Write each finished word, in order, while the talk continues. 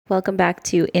Welcome back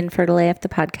to Infertile AF, the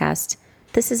podcast.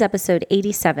 This is episode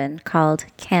 87 called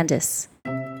Candace.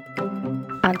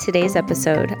 On today's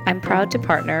episode, I'm proud to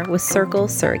partner with Circle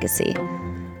Surrogacy.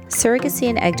 Surrogacy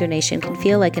and egg donation can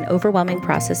feel like an overwhelming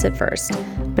process at first,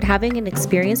 but having an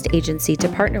experienced agency to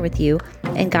partner with you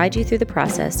and guide you through the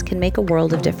process can make a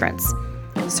world of difference.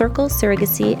 Circle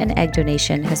Surrogacy and Egg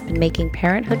Donation has been making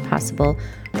parenthood possible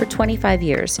for 25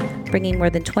 years, bringing more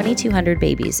than 2,200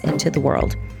 babies into the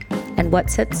world. And what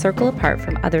sets Circle apart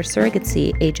from other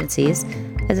surrogacy agencies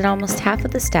is that almost half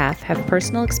of the staff have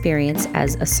personal experience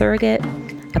as a surrogate,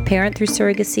 a parent through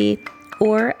surrogacy,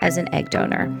 or as an egg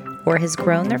donor, or has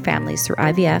grown their families through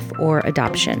IVF or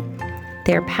adoption.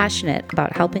 They are passionate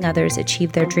about helping others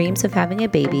achieve their dreams of having a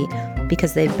baby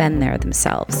because they've been there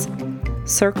themselves.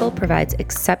 Circle provides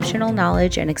exceptional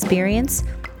knowledge and experience,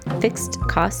 fixed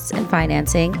costs and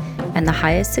financing, and the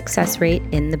highest success rate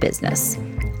in the business.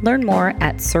 Learn more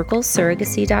at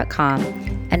circlesurrogacy.com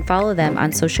and follow them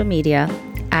on social media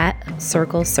at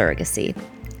Circle Surrogacy.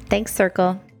 Thanks,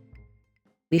 Circle.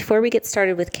 Before we get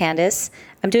started with Candace,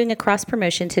 I'm doing a cross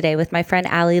promotion today with my friend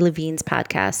Allie Levine's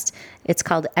podcast. It's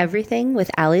called Everything with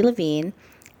Allie Levine,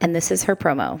 and this is her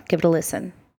promo. Give it a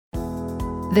listen.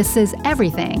 This is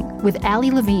Everything with Allie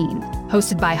Levine,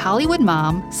 hosted by Hollywood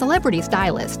mom, celebrity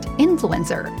stylist,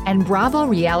 influencer, and Bravo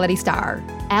reality star,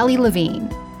 Allie Levine.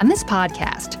 On this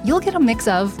podcast, you'll get a mix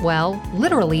of, well,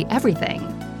 literally everything.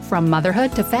 From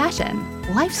motherhood to fashion,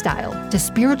 lifestyle to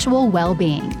spiritual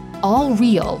well-being, all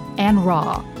real and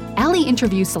raw. Allie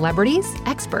interviews celebrities,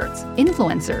 experts,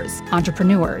 influencers,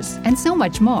 entrepreneurs, and so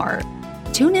much more.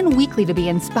 Tune in weekly to be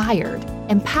inspired,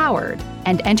 empowered,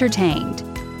 and entertained.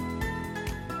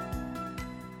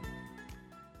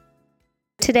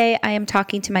 Today, I am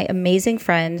talking to my amazing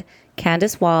friend,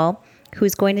 Candace Wall, who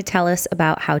is going to tell us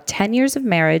about how 10 years of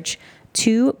marriage,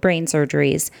 2 brain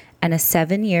surgeries, and a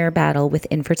 7-year battle with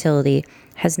infertility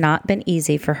has not been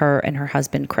easy for her and her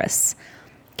husband, Chris.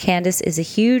 Candace is a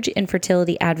huge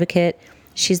infertility advocate.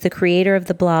 She's the creator of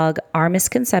the blog Our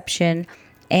Misconception,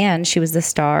 and she was the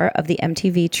star of the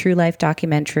MTV True Life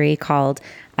documentary called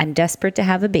I'm Desperate to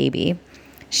Have a Baby.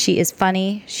 She is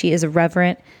funny, she is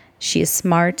irreverent, she is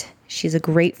smart, she's a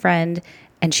great friend,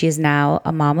 and she is now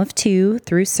a mom of 2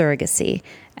 through surrogacy,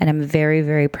 and I'm very,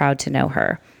 very proud to know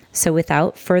her. So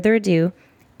without further ado,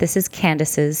 this is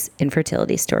Candace's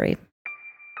infertility story.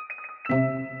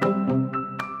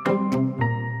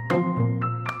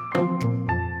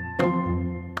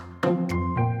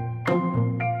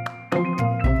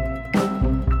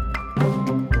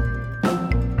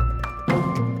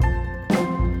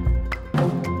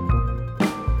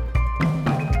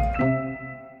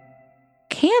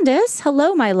 Candace,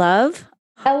 hello, my love.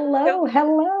 Hello.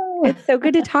 It's so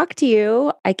good to talk to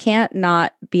you. I can't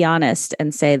not be honest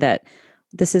and say that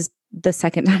this is the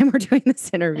second time we're doing this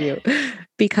interview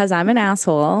because I'm an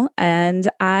asshole and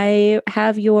I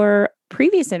have your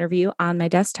previous interview on my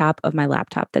desktop of my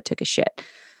laptop that took a shit.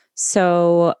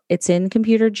 So it's in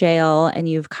computer jail and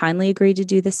you've kindly agreed to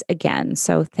do this again.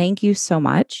 So thank you so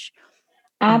much.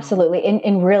 Absolutely.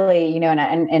 And really,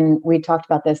 and we talked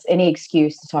about this, any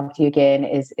excuse to talk to you again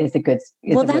is a good,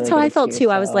 well, that's how I felt too.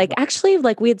 I was like, actually,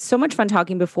 like we had so much fun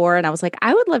talking before and I was like,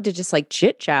 I would love to just like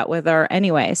chit chat with her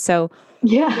anyway. So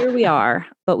yeah, here we are,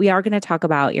 but we are going to talk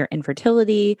about your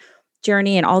infertility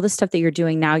journey and all the stuff that you're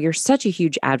doing now. You're such a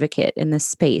huge advocate in this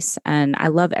space. And I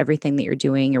love everything that you're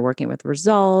doing. You're working with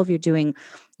Resolve, you're doing,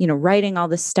 writing all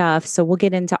this stuff. So we'll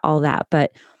get into all that.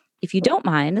 But if you don't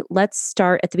mind, let's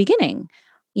start at the beginning.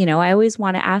 I always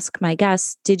want to ask my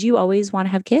guests, did you always want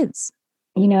to have kids?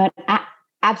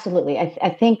 Absolutely.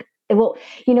 I think, well,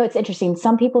 it's interesting.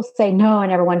 Some people say, no, I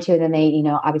never wanted to. And then they,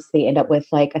 obviously end up with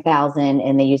like 1,000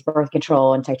 and they use birth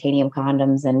control and titanium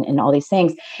condoms and all these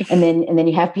things. And then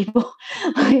you have people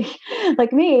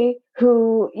like me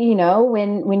who,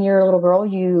 when you're a little girl,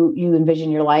 you envision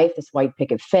your life, this white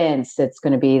picket fence, it's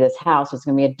going to be this house, it's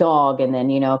going to be a dog. And then,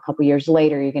 a couple years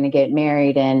later, you're going to get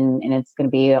married and it's going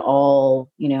to be all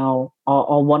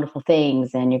wonderful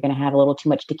things. And you're going to have a little too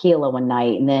much tequila one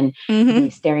night and then you'll be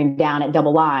staring down at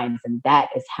double lines. And that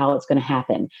is how it's going to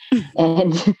happen.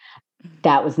 And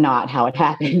that was not how it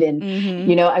happened. And,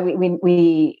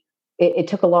 it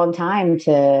took a long time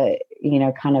to,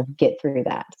 kind of get through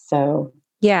that. So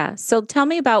yeah. So tell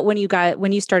me about when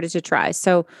you started to try.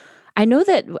 So I know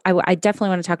that I definitely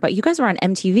want to talk about, you guys were on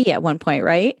MTV at one point,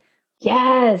 right?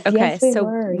 Yes. Okay. Yes, we so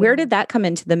were, where did that come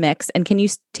into the mix? And can you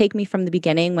take me from the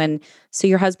beginning so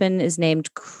your husband is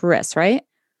named Chris, right?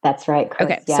 That's right. Chris,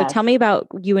 okay. Yes. So tell me about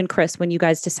you and Chris when you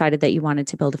guys decided that you wanted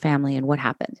to build a family and what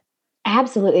happened.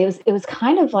 Absolutely. It was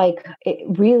kind of like, it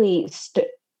really,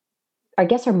 I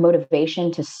guess our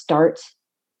motivation to start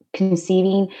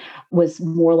conceiving was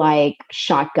more like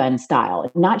shotgun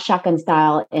style, not shotgun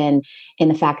style in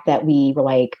the fact that we were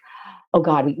like, oh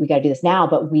God, we got to do this now.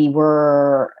 But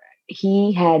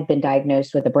he had been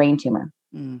diagnosed with a brain tumor.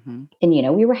 Mm-hmm.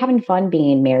 And, we were having fun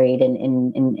being married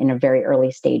in a very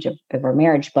early stage of our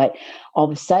marriage. But all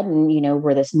of a sudden,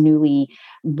 we're this newly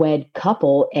wed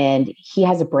couple and he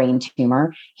has a brain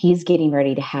tumor. He's getting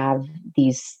ready to have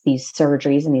these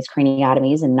surgeries and these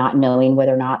craniotomies and not knowing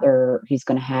whether or not he's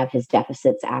going to have his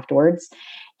deficits afterwards.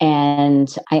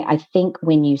 And I think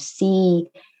when you see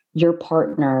your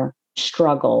partner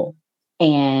struggle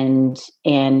and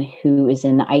who is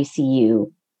in the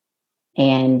ICU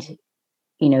and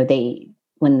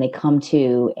when they come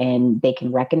to and they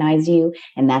can recognize you,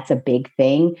 and that's a big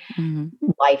thing,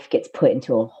 life gets put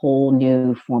into a whole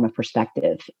new form of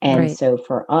perspective. And so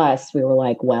for us, we were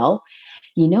like, well,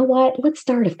 you know what? Let's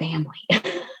start a family.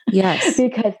 Yes.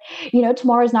 Because,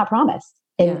 tomorrow's not promised.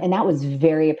 And that was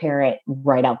very apparent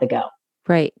right out the go.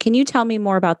 Right. Can you tell me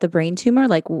more about the brain tumor?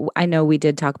 Like, I know we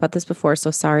did talk about this before,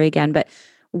 so sorry again, but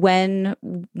when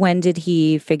did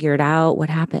he figure it out? What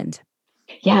happened?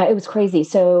 Yeah, it was crazy.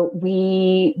 So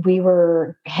we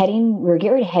were getting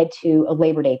ready to head to a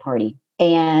Labor Day party.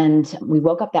 And we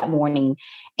woke up that morning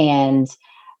and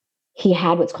he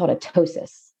had what's called a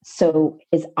ptosis. So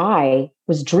his eye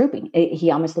was drooping.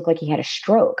 He almost looked like he had a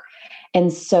stroke.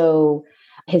 And so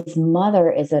his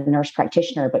mother is a nurse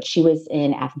practitioner, but she was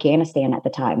in Afghanistan at the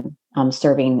time,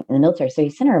 serving in the military. So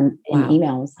he sent her an email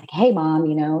and was like, hey, Mom,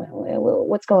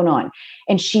 what's going on?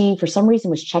 And she, for some reason,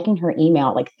 was checking her email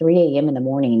at like 3 a.m. in the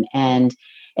morning and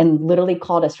literally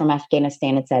called us from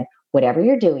Afghanistan and said, whatever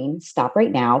you're doing, stop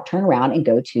right now, turn around and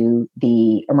go to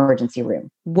the emergency room.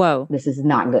 Whoa. This is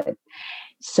not good.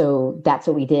 So that's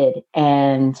what we did.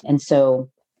 And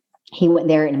so he went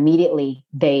there and immediately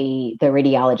the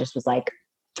radiologist was like,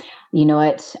 you know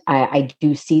what, I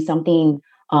do see something.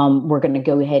 We're going to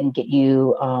go ahead and get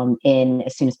you in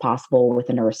as soon as possible with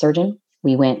a neurosurgeon.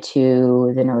 We went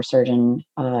to the neurosurgeon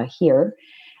here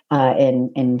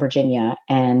in Virginia.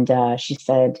 And she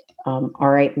said, all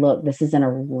right, look, this is in a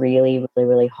really, really,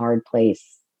 really hard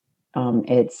place.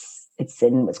 It's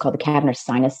in what's called the cavernous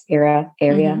sinus area.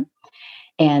 Mm-hmm.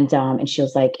 And she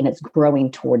was like, and it's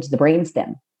growing towards the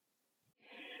brainstem.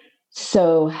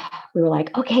 So we were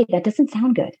like, okay, that doesn't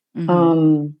sound good.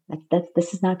 Mm-hmm.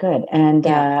 This is not good. And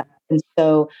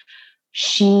so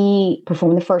she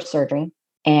performed the first surgery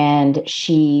and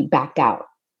she backed out.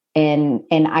 And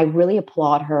I really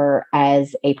applaud her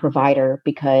as a provider,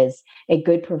 because a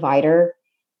good provider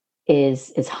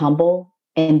is humble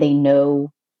and they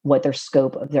know what their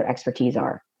scope of their expertise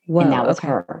are. Whoa, and that was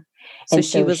her. So and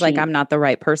she was like, I'm not the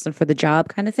right person for the job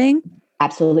kind of thing?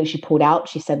 Absolutely. She pulled out.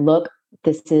 She said, look,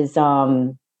 this is,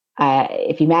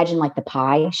 if you imagine like the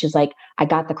pie, she was like, I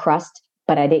got the crust,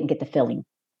 but I didn't get the filling.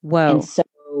 Whoa. And so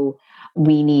I'm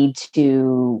going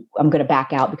to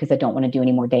back out because I don't want to do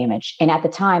any more damage. And at the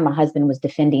time, my husband was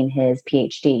defending his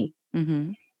PhD.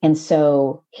 Mm-hmm. And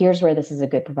so here's where this is a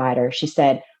good provider. She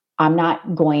said, I'm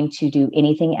not going to do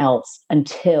anything else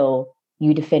until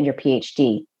you defend your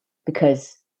PhD,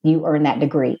 because you earned that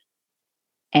degree.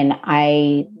 And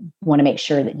I want to make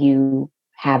sure that you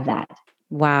have that.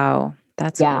 Wow.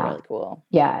 That's really cool.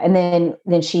 Yeah. And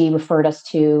then she referred us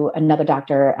to another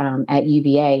doctor at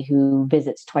UVA who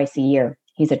visits twice a year.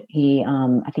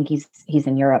 I think he's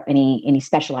in Europe, and he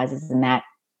specializes in that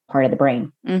part of the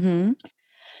brain. Mm-hmm.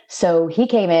 So he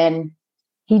came in,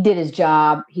 he did his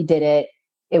job, he did it.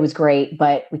 It was great.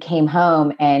 But we came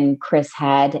home and Chris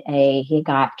he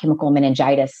got chemical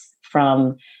meningitis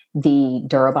from the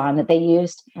Durabon that they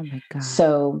used. Oh my God.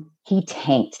 So he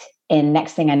tanked. And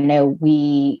next thing I know,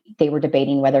 they were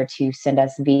debating whether to send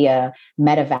us via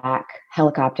medevac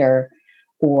helicopter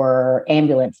or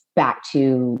ambulance back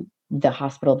to the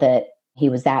hospital that he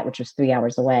was at, which was 3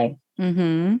 hours away.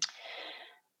 Mm-hmm.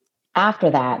 After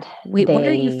that, what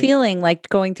are you feeling like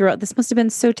going through? This must have been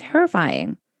so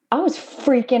terrifying. I was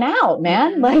freaking out,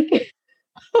 man. Like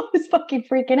I was fucking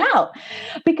freaking out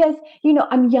because,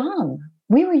 I'm young.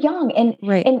 We were young. And,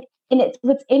 right. And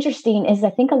what's interesting is I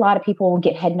think a lot of people will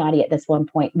get head naughty at this one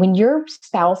point. When your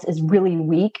spouse is really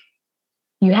weak,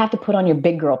 you have to put on your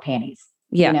big girl panties.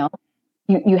 Yeah.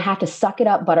 You have to suck it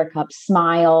up, buttercup,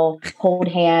 smile, hold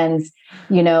hands,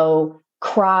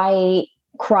 cry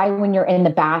when you're in the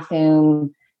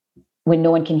bathroom when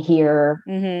no one can hear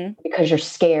because you're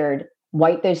scared.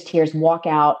 Wipe those tears, walk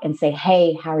out and say,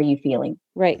 hey, how are you feeling?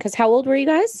 Right. Because how old were you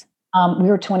guys? We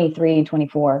were 23 and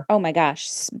 24. Oh my gosh.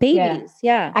 Yeah. Babies.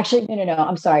 Yeah. Actually, no.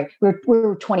 I'm sorry. We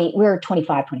were 20. We were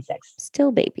 25, 26.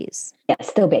 Still babies. Yeah,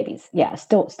 still babies. Yeah,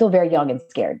 still very young and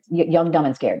scared. Young, dumb,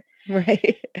 and scared.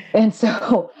 Right. And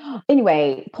so,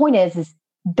 anyway, point is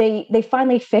they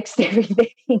finally fixed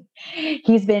everything.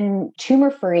 He's been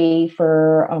tumor free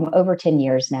for over 10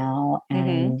 years now,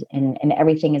 Mm-hmm. and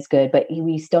everything is good. But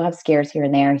we still have scares here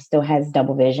and there. He still has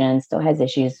double vision, still has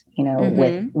issues,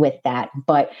 Mm-hmm. with that.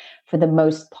 But for the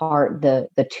most part,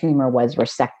 the tumor was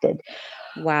resected.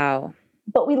 Wow.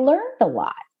 But we learned a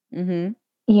lot. Mm-hmm.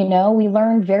 We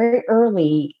learned very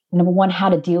early, number one, how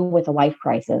to deal with a life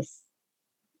crisis.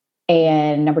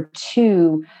 And number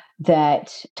two,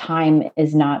 that time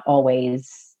is not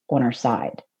always on our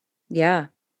side. Yeah.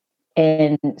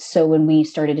 And so when we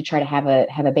started to try to have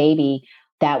a baby,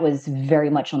 that was very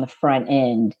much on the front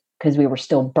end because we were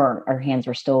still burnt. Our hands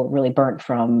were still really burnt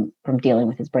from dealing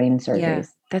with his brain Yeah. surgeries.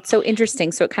 That's so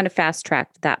interesting. So it kind of fast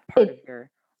tracked that part of your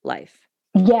life.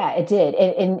 Yeah, it did.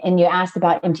 And you asked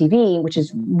about MTV, which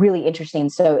is really interesting.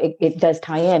 So it does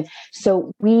tie in.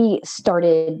 So we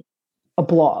started a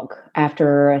blog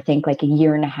after, I think, like a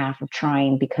year and a half of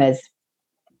trying, because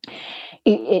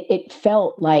it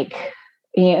felt like,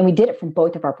 and we did it from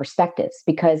both of our perspectives,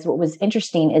 because what was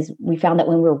interesting is we found that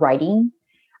when we were writing,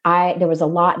 there was a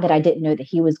lot that I didn't know that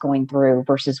he was going through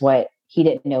versus what he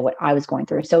didn't know what I was going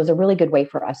through. So it was a really good way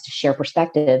for us to share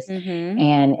perspectives Mm-hmm.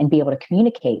 and be able to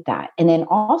communicate that. And then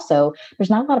also, there's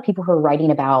not a lot of people who are writing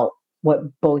about what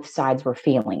both sides were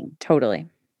feeling, Totally.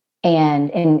 and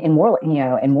more,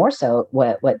 and more so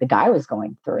what the guy was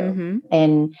going through. Mm-hmm.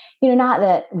 And not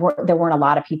that there weren't a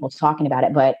lot of people talking about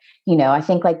it, but I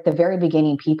think like the very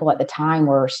beginning people at the time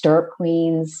were Stirrup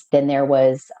Queens, then there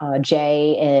was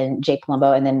Jay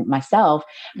Palumbo, and then myself.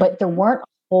 But there weren't a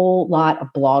whole lot of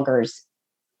bloggers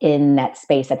in that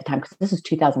space at the time, because this is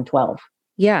 2012.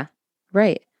 Yeah.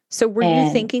 Right. So were you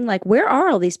thinking like, where are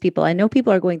all these people? I know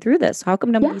people are going through this. How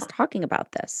come nobody's talking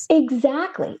about this?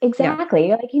 Exactly. Yeah. Like,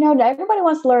 everybody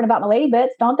wants to learn about my lady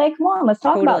bits, don't they? Come on, let's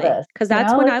talk about this. Because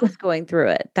that's when I was going through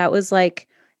it. That was like,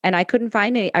 and I couldn't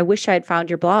find any. I wish I had found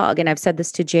your blog. And I've said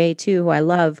this to Jay too, who I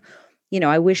love.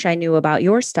 I wish I knew about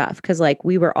your stuff, because like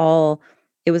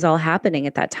it was all happening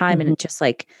at that time. Mm-hmm. And it just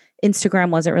like Instagram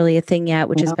wasn't really a thing yet,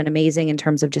 which has been amazing in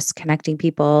terms of just connecting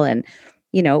people. And,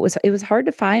 it was hard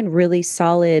to find really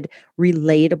solid,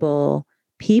 relatable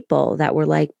people that were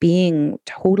like being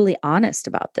totally honest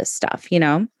about this stuff,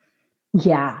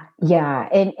 Yeah.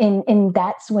 And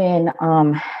that's when,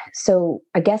 so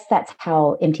I guess that's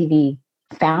how MTV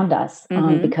found us,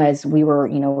 because we were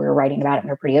writing about it and we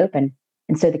were pretty open.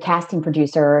 And so the casting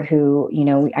producer who,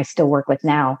 I still work with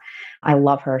now, I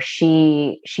love her.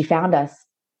 She found us.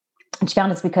 And she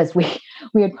found us because we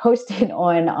had posted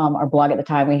on our blog at the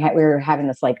time. We were having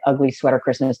this like ugly sweater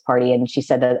Christmas party, and she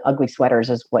said that ugly sweaters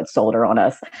is what sold her on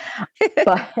us.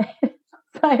 But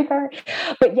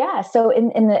yeah, so in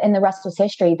the rest was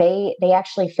history. They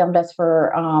actually filmed us for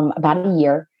about a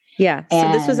year. Yeah.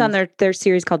 So this was on their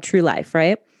series called True Life,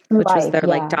 right? Which was their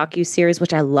like docu-series,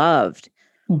 which I loved.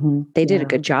 Mm-hmm. They did a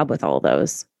good job with all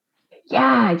those.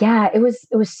 Yeah. It was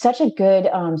such a good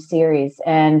series.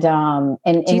 And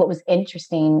what was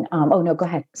interesting, oh no, go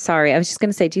ahead. Sorry, I was just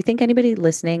gonna say, do you think anybody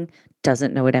listening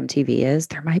doesn't know what MTV is?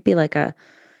 There might be like a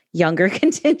younger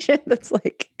contingent that's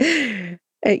like,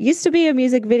 it used to be a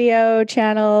music video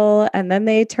channel, and then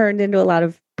they turned into a lot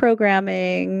of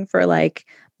programming for like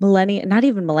not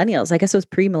even millennials. I guess it was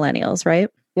pre-millennials, right?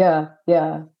 Yeah.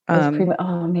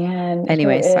 Oh man.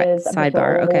 Anyway,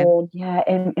 sidebar. Okay. Yeah,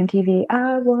 MTV.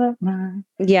 I want my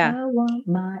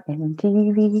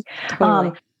MTV.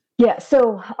 Totally. Yeah.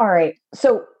 So all right.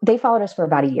 So they followed us for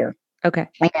about a year. Okay.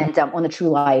 And on the True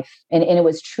Life, and it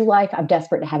was True Life, I'm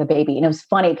desperate to have a baby. And it was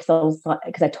funny because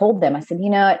I told them, I said,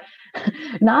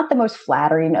 not the most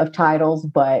flattering of titles,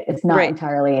 but it's not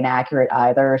entirely inaccurate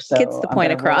either. So gets the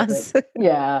point across.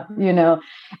 Yeah,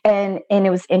 and it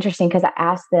was interesting because I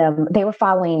asked them, they were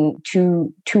following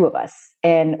two of us,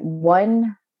 and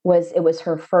one was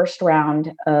her first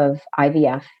round of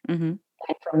IVF, and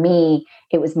for me,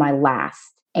 it was my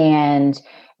last. And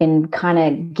kind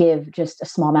of give just a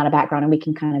small amount of background, and we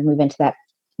can kind of move into that,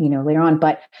 later on.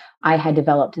 But I had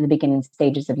developed the beginning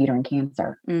stages of uterine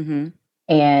cancer. Mm-hmm.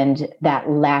 And that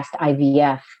last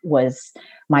IVF was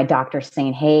my doctor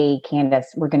saying, "Hey,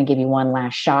 Candace, we're going to give you one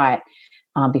last shot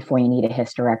before you need a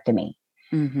hysterectomy."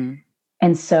 Mm-hmm.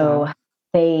 And so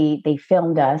they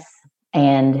filmed us,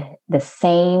 and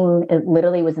it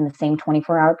literally was in the same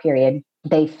 24-hour period.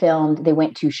 They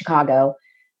went to Chicago,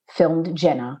 filmed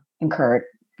Jenna and Kurt,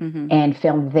 and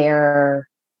filmed their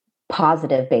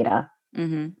positive beta.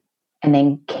 Mm-hmm. and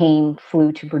then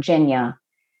flew to Virginia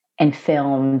and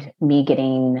filmed me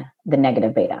getting the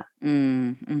negative beta.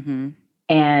 Mm-hmm.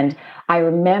 And I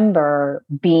remember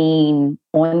being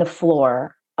on the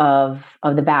floor of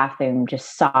the bathroom,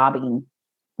 just sobbing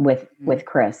with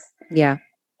Chris. Yeah.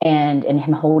 And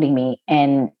him holding me.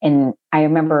 And I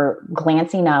remember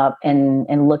glancing up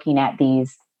and looking at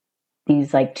these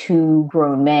like two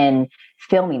grown men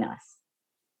filming us.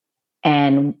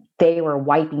 And they were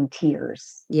wiping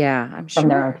tears. Yeah, I'm sure. From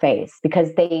their own face,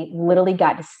 because they literally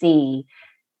got to see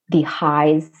the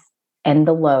highs and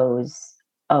the lows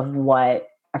of what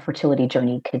a fertility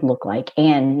journey could look like.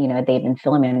 And, they've been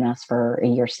filming us for a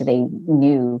year, so they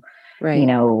knew, right.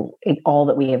 All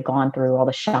that we have gone through, all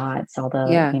the shots, all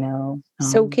the,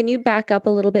 So can you back up a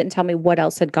little bit and tell me what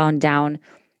else had gone down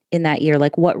in that year?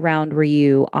 Like, what round were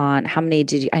you on? How many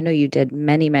I know you did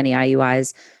many, many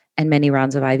IUIs and many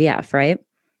rounds of IVF, right?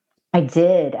 I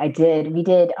did. We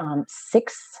did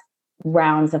 6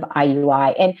 rounds of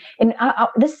IUI, and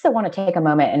this is, I want to take a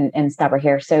moment and stop right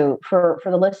here. So for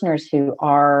the listeners who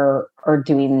are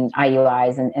doing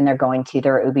IUIs and they're going to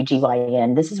their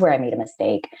OBGYN, this is where I made a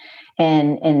mistake,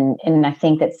 and I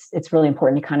think it's really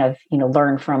important to kind of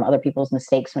learn from other people's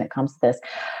mistakes when it comes to this.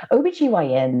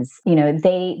 OBGYNs,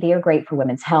 they are great for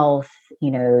women's health.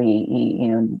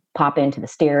 You pop into the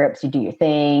stirrups, you do your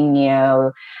thing,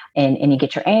 and you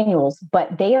get your annuals,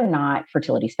 but they are not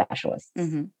fertility specialists.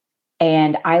 Mm-hmm.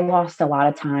 And I lost a lot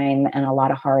of time and a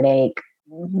lot of heartache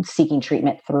seeking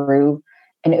treatment through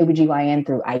an OBGYN,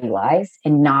 through IUIs,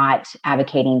 and not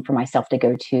advocating for myself to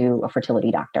go to a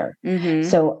fertility doctor. Mm-hmm.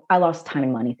 So I lost time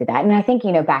and money through that. And I think,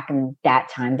 back in that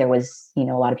time, there was, a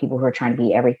lot of people who were trying to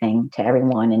be everything to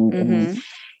everyone. And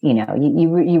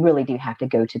you really do have to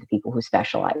go to the people who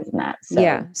specialize in that. So.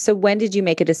 Yeah. So when did you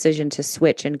make a decision to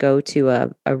switch and go to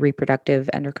a reproductive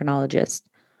endocrinologist?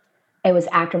 It was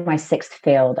after my 6th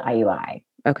failed IUI.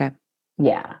 Okay.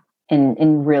 Yeah.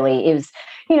 And really it was,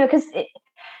 because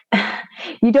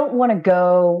you don't want to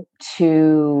go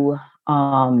to,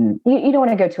 you don't want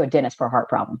to go to a dentist for a heart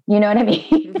problem. You know what I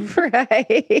mean?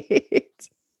 Right.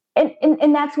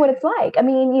 And that's what it's like. I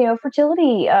mean,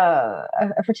 fertility, a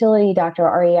fertility doctor,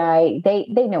 REI,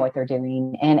 they know what they're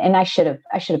doing. And I should have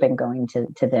been going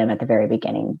to them at the very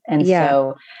beginning. And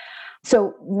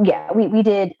so yeah, we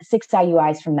did 6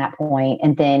 IUIs from that point.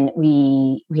 And then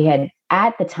we had,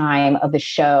 at the time of the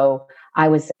show, I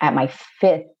was at my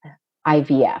 5th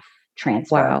IVF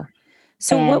transfer. Wow.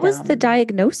 So what was the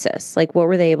diagnosis? Like, what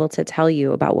were they able to tell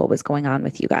you about what was going on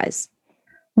with you guys?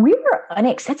 We were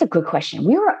that's a good question.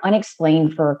 We were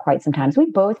unexplained for quite some time. So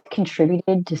we both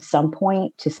contributed to some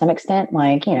point, to some extent.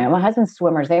 Like, my husband's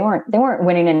swimmers, they weren't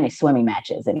winning any swimming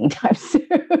matches anytime soon.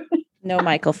 No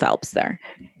Michael Phelps there.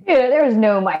 Yeah, there was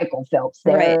no Michael Phelps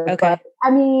there. Right. Okay. But,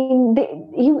 I mean,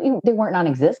 they weren't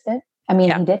non-existent. I mean,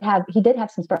 he did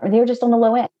have some sperm. They were just on the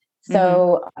low end.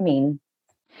 So, I mean,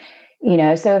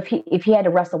 so if he had to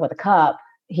wrestle with a cup,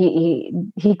 he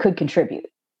could contribute.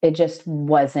 It just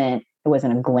wasn't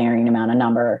a glaring amount of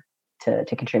number to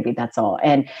contribute. That's all.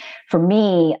 And for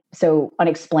me, so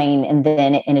unexplained, and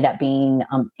then it ended up being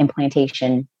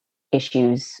implantation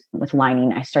issues with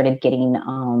lining. I started getting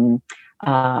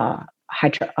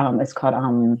it's called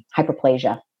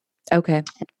hyperplasia. Okay.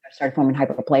 I started forming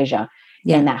hyperplasia,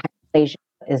 Yeah. and that hyperplasia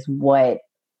is what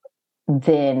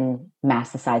then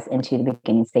metastasized into the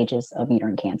beginning stages of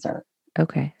uterine cancer.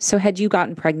 Okay. So had you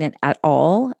gotten pregnant at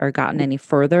all, or gotten any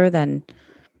further than,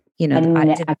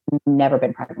 I've never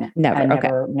been pregnant. Never. Okay.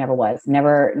 Never was.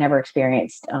 Never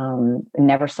experienced.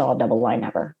 Never saw a double line.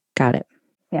 Never. Got it.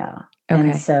 Yeah. Okay.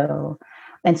 And so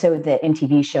the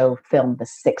MTV show filmed the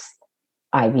 6th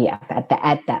IVF at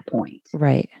that point.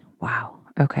 Right. Wow.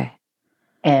 Okay.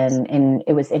 And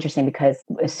it was interesting because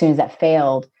as soon as that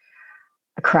failed,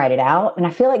 I cried it out. And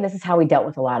I feel like this is how we dealt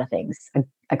with a lot of things.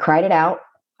 I cried it out.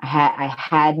 I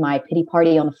had my pity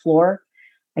party on the floor.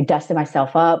 I dusted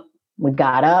myself up. We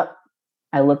got up.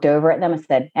 I looked over at them. I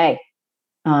said, "Hey,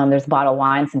 there's a bottle of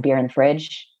wine, some beer in the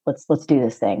fridge. Let's do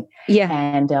this thing." Yeah.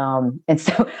 And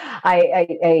so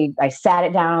I sat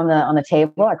it down on the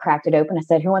table. I cracked it open. I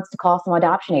said, "Who wants to call some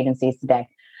adoption agencies today?"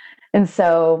 And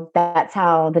so that's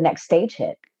how the next stage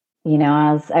hit.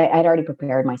 I'd already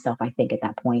prepared myself, I think, at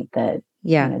that point that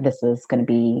this was going to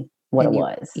be what it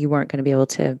was. You weren't going to be able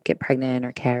to get pregnant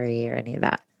or carry or any of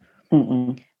that.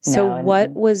 Mm-mm. So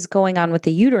what was going on with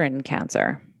the uterine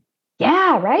cancer?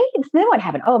 Yeah, right? Then what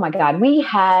happened? Oh my God. We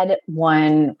had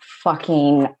one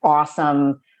fucking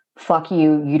awesome fuck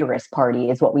you uterus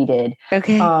party is what we did.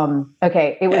 Okay.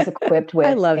 Okay. It was equipped with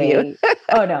I love you.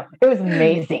 Oh no, it was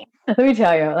amazing. Let me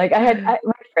tell you, like my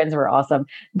friends were awesome.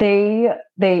 We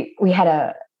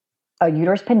had a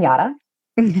uterus pinata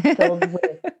filled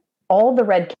with all the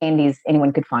red candies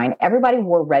anyone could find. Everybody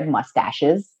wore red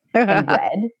mustaches and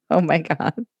red. Oh my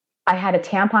God. I had a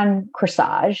tampon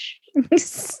corsage.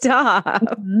 Stop.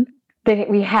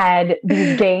 Mm-hmm. We had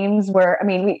these games where, I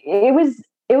mean, it was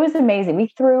amazing.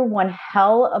 We threw one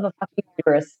hell of a fucking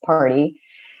uterus party.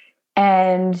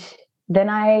 And then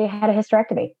I had a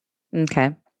hysterectomy.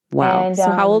 Okay. Wow. And,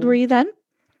 so how old were you then?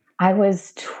 I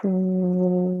was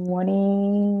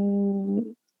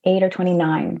 28 or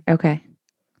 29. Okay.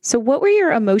 So what were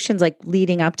your emotions like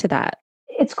leading up to that?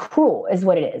 It's cruel is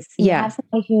what it is. You Yeah. have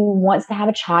somebody who wants to have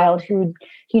a child who,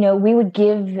 you know, we would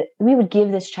give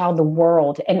this child the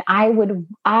world. And I would,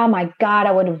 oh my God,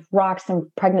 I would have rocked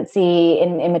some pregnancy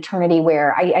and maternity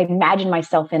where I imagined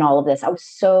myself in all of this. I was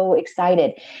so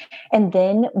excited. And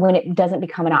then when it doesn't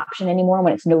become an option anymore,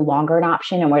 when it's no longer an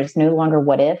option and when it's no longer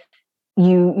what if,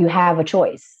 you have a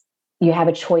choice. You have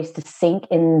a choice to sink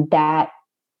in that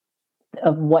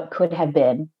of what could have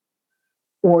been,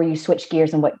 or you switch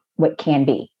gears and what can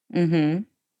be. Mm-hmm.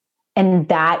 And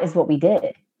that is what we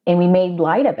did. And we made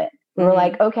light of it. We were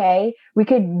like, okay, I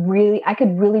could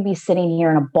really be sitting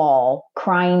here in a ball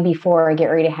crying before I get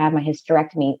ready to have my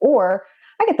hysterectomy, or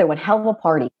I could throw one hell of a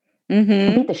party,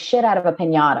 beat the shit out of a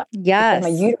pinata. Yes. My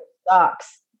uterus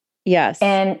sucks. Yes.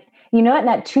 And you know what? And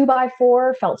that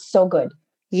 2x4 felt so good.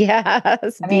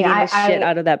 Yes. Beating the shit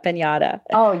out of that pinata.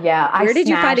 Oh yeah. Where did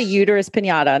you find a uterus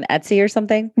pinata? On Etsy or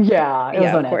something? Yeah. It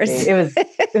was on Etsy. It was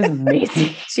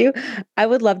amazing. I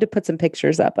would love to put some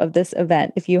pictures up of this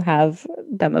event if you have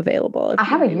them available. I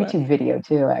have a YouTube video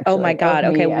too, actually. Oh my God.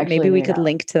 Okay. Well, maybe we could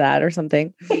link to that or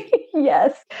something.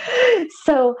 Yes.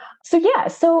 So yeah.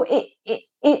 So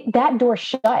it that door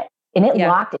shut. And it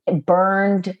locked, it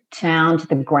burned down to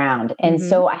the ground. And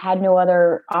so I had no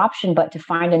other option but to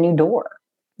find a new door.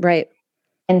 Right.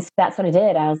 And so that's what I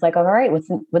did. I was like, all right, what's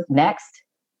next?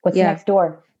 What's the next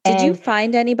door? Did you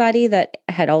find anybody that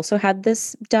had also had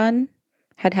this done?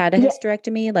 Had a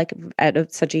hysterectomy, like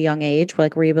at such a young age?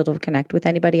 Like, were you able to connect with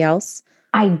anybody else?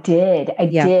 I did. I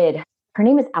did. Her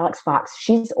name is Alex Fox.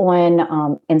 She's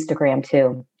on Instagram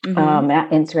too.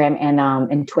 Instagram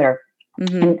and Twitter.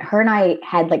 And her and I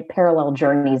had like parallel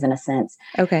journeys in a sense.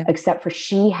 Okay. Except for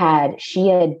she had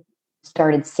started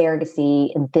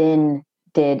surrogacy and then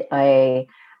did her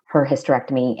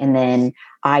hysterectomy, and then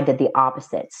I did the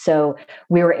opposite. So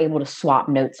we were able to swap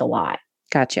notes a lot.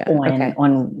 Gotcha.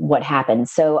 On what happened.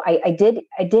 So I did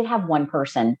have one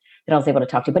person that I was able to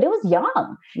talk to, but it was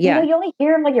young. Yeah. You know, you only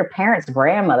hear of like your parents'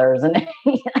 grandmothers and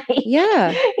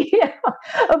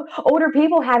of older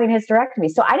people having hysterectomy.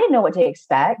 So I didn't know what to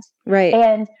expect. Right.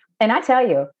 And I tell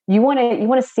you, you want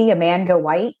to see a man go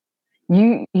white.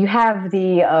 You have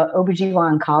the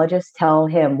OBGYN oncologist tell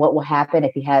him what will happen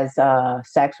if he has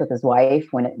sex with his wife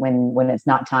when it's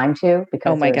not time to,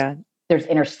 because there's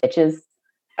interstitches.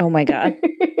 Oh my God.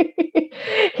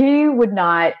 He would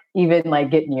not even like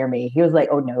get near me. He was like,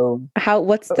 oh no.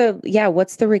 What's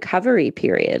the recovery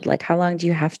period? Like, how long do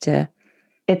you have to?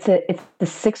 It's the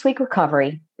 6-week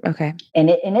recovery. Okay. And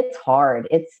it's hard.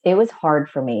 It was hard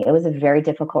for me. It was a very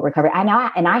difficult recovery. And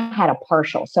I had a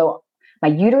partial. So my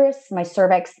uterus, my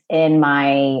cervix, and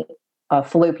my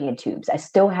fallopian tubes. I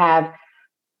still have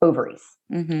ovaries.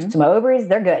 So my ovaries,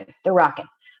 they're good. They're rocking.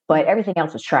 But everything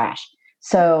else was trash.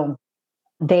 So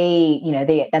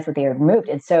that's what they removed.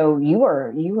 And so you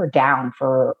were down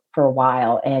for a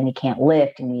while, and you can't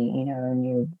lift,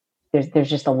 and there's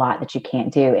just a lot that you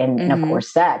can't do. And of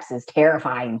course, sex is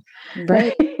terrifying.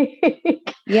 Right.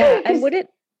 Yeah. And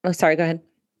sorry, go ahead.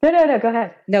 No, go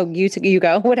ahead. No, you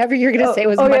go. Whatever you're going to say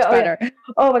was much better. Yeah.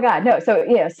 Oh my God. No. So,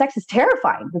 sex is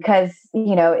terrifying because,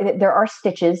 there are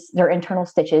stitches, there are internal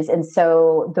stitches. And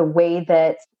so the way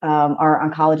that our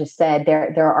oncologist said,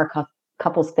 there are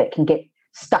couples that can get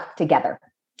stuck together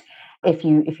if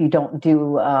you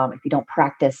don't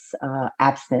practice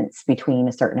abstinence between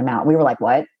a certain amount. We were like,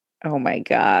 what? Oh my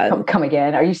God. Come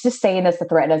again. Are you just saying this to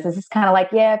threaten us? This is kind of like,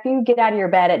 if you get out of your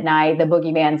bed at night, the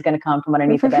boogeyman's going to come from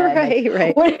underneath the bed.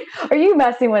 Right. What, are you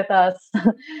messing with us?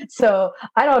 So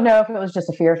I don't know if it was just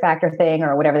a fear factor thing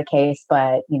or whatever the case,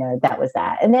 but that was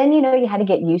that. And then, you had to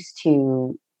get used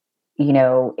to,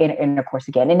 intercourse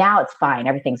again. And now it's fine.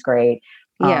 Everything's great.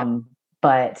 Yeah.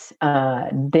 But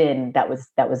then I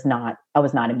was not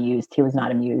amused. He was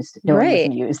not amused. No one was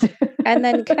amused. And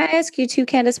then can I ask you too,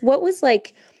 Candace, what was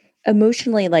like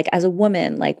emotionally, like as a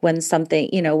woman, like when something,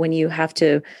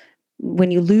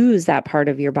 when you lose that part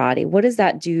of your body, what does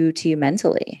that do to you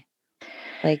mentally?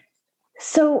 Like,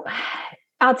 so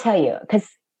I'll tell you, because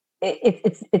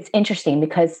it's interesting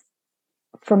because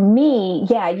for me,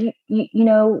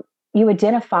 you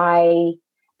identify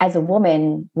as a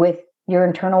woman with your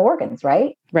internal organs,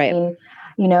 right? Right. I mean,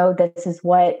 this is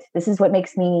what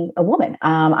makes me a woman.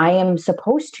 I am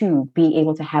supposed to be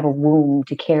able to have a womb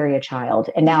to carry a child.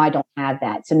 And now I don't have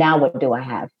that. So now what do I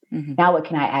have? Mm-hmm. Now what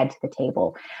can I add to the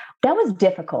table? That was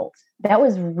difficult. That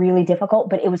was really difficult,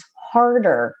 but it was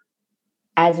harder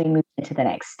as we moved into the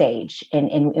next stage.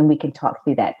 And we can talk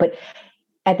through that. But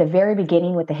at the very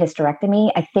beginning with the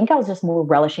hysterectomy, I think I was just more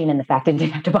relishing in the fact that I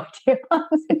didn't have to buy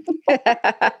tampons.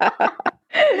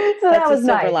 So That's that was a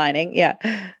silver nice. lining. Yeah.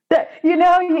 You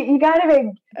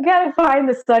gotta find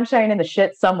the sunshine in the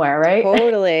shit somewhere, right?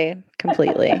 Totally.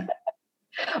 Completely.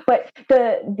 But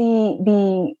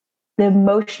the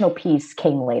emotional piece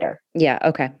came later. Yeah.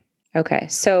 Okay.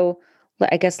 So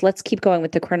I guess let's keep going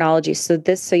with the chronology. So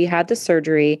you had the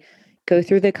surgery, go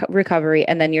through the recovery,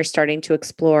 and then you're starting to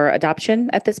explore adoption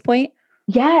at this point.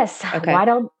 Yes. Okay.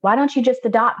 Why don't you just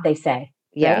adopt? They say.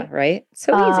 Yeah. Right.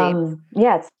 So easy.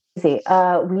 Yeah, it's easy.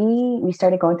 We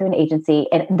started going through an agency,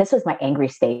 and this was my angry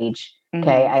stage.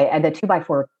 Okay, Mm-hmm. the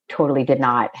 2x4 totally did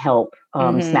not help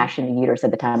smashing the uterus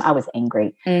at the time. I was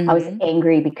angry. Mm-hmm. I was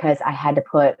angry because I had to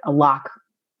put a lock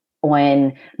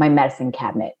on my medicine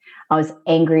cabinet. I was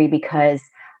angry because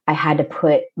I had to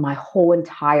put my whole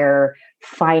entire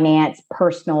finance,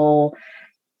 personal,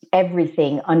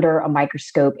 everything under a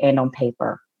microscope and on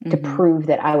paper to prove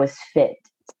that I was fit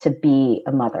to be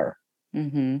a mother.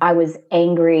 Mm-hmm. I was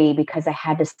angry because I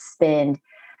had to spend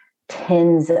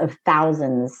tens of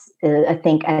thousands. I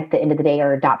think at the end of the day,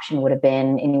 our adoption would have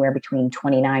been anywhere between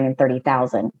 29 and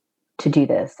 30,000 to do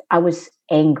this. I was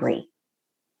angry.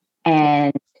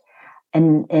 And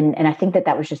I think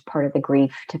that was just part of the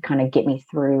grief to kind of get me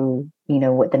through,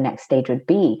 what the next stage would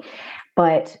be.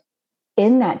 But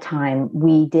in that time,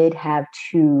 we did have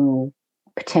 2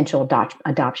 potential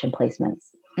adoption placements.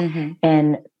 Mm-hmm.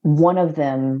 And one of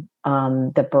them,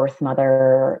 the birth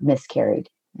mother miscarried.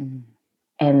 Mm-hmm.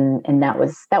 And that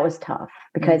was tough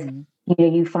because,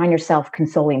 you find yourself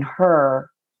consoling her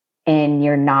and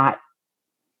you're not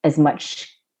as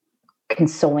much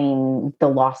consoling the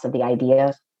loss of the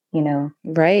idea,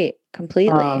 Right.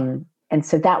 Completely. And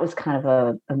so that was kind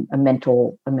of a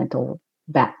mental battle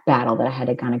that I had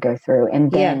to kind of go through.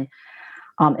 And then,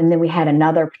 and then we had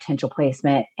another potential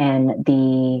placement, and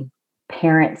the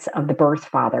parents of the birth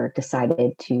father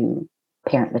decided to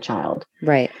parent the child.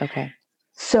 Right. Okay.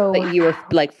 So but you were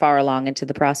like far along into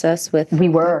the process with. We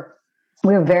were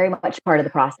very much part of the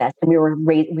process, and we were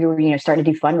starting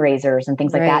to do fundraisers and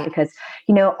things like that because,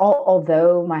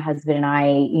 although my husband and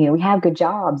I, we have good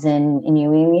jobs and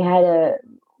we had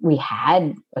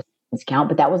a discount,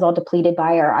 but that was all depleted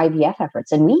by our IVF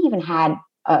efforts. And we even had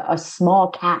a small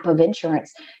cap of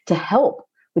insurance to help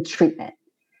with treatment.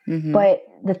 Mm-hmm. But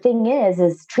the thing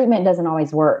is treatment doesn't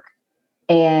always work.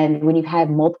 And when you've had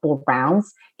multiple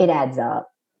rounds, it adds up.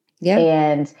 Yeah.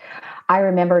 And I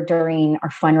remember during our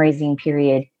fundraising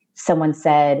period, someone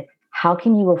said, how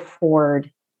can you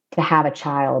afford to have a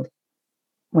child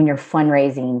when you're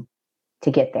fundraising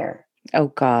to get there? Oh,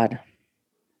 God.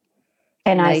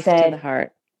 And Knife to the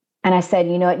heart. And I said,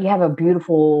 you know what? You have a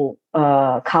beautiful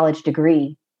college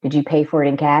degree. Did you pay for it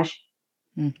in cash?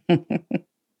 How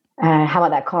about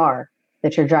that car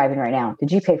that you're driving right now?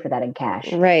 Did you pay for that in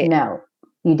cash? Right. No,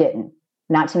 you didn't.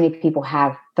 Not too many people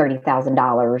have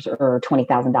 $30,000 or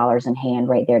 $20,000 in hand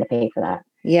right there to pay for that.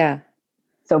 Yeah.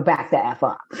 So back the F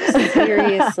up.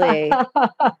 Seriously.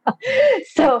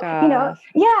 So,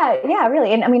 yeah,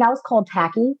 really. And I mean, I was called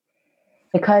tacky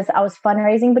because I was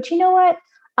fundraising, but you know what?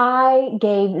 I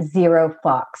gave 0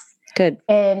 fucks. Good.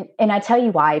 And I tell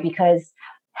you why, because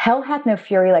hell hath no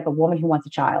fury like a woman who wants a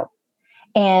child.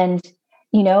 And,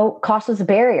 cost was a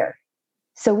barrier.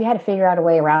 So we had to figure out a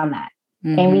way around that.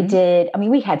 Mm-hmm.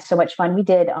 And we had so much fun. We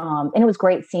did, and it was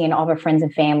great seeing all of our friends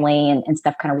and family and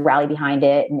stuff kind of rally behind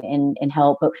it and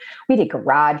help. But we did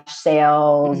garage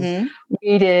sales. Mm-hmm.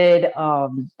 We did,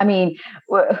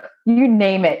 you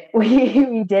name it.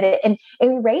 We did it. And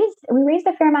we raised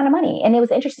a fair amount of money. And it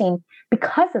was interesting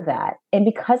because of that. And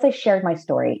because I shared my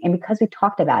story and because we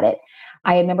talked about it,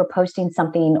 I remember posting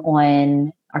something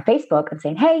on our Facebook and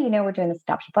saying, hey, we're doing this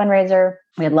adoption fundraiser.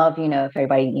 We'd love, if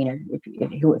everybody, if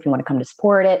you want to come to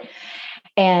support it.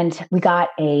 And we got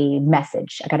a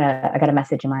message. I got a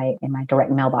message in my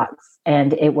direct mailbox.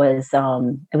 And it was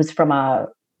from a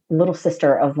little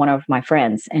sister of one of my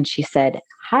friends. And she said,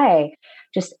 hi,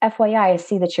 just FYI, I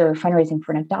see that you're fundraising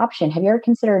for an adoption. Have you ever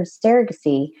considered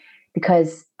surrogacy?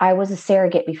 Because I was a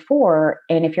surrogate before.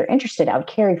 And if you're interested, I would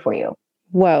carry for you.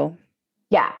 Whoa.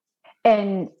 Yeah.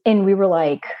 And we were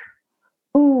like,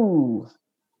 ooh,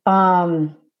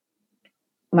 my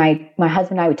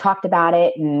husband and I, we talked about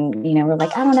it and, we're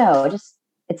like, I don't know,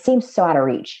 it seems so out of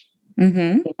reach.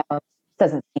 Mm-hmm.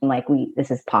 Doesn't seem like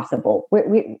this is possible.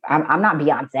 I'm not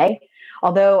Beyonce,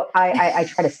 although I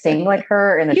try to sing like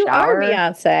her in the You are shower.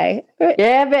 Beyonce.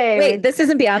 Yeah, baby. Wait, this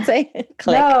isn't Beyonce?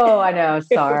 Click. No, I know.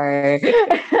 Sorry.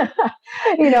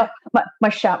 My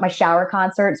shower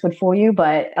concerts would fool you,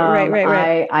 but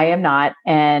Right. I am not,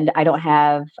 and I'm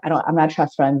not a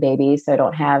trust fund baby, so I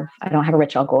don't have a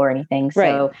rich uncle or anything.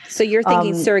 Right. So, So you're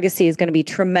thinking surrogacy is going to be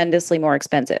tremendously more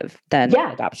expensive than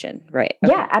adoption, right?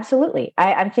 Okay. Yeah, absolutely.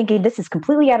 I'm thinking this is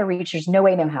completely out of reach. There's no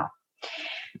way, no how.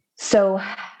 So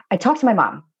I talked to my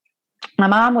mom. My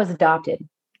mom was adopted,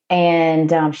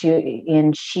 and it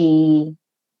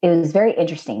was very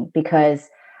interesting because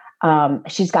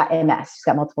she's got MS, she's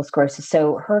got multiple sclerosis.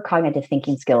 So her cognitive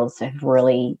thinking skills have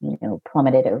really,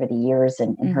 plummeted over the years,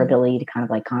 and her ability to kind of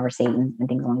like conversate and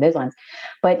things along those lines.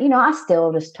 But, I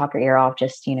still just talk her ear off,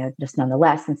 just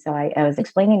nonetheless. And so I was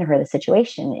explaining to her the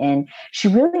situation, and she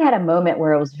really had a moment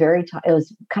where it was it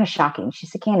was kind of shocking. She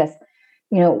said, Candace,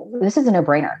 this is a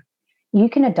no-brainer. You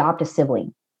can adopt a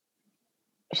sibling.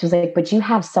 She's like, but you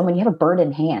have a bird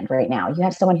in hand right now. You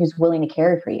have someone who's willing to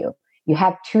care for you. You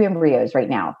have 2 embryos right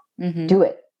now. Mm-hmm. Do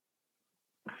it.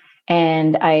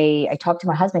 And I talked to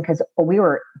my husband because we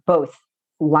were both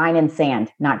line in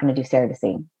sand, not going to do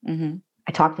surrogacy. Mm-hmm.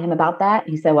 I talked to him about that.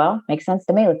 He said, well, makes sense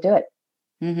to me. Let's do it.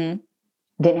 Mm-hmm.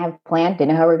 Didn't have a plan. Didn't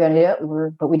know how we were going to do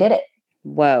it, but we did it.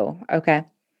 Whoa. Okay.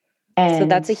 And so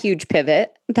that's a huge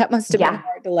pivot. That must have been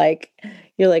hard to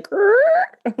you're like,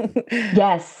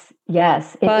 yes.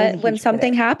 But when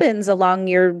something happens along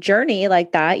your journey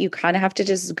like that, you kind of have to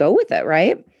just go with it,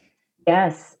 right?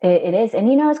 Yes, it is. And,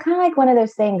 it's kind of like one of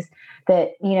those things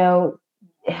that,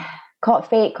 call it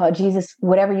fate, call it Jesus,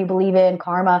 whatever you believe in,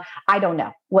 karma. I don't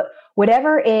know.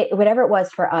 Whatever it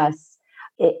was for us,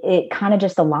 it kind of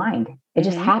just aligned. It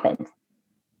just happened.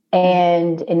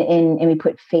 And we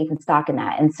put faith and stock in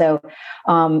that. And so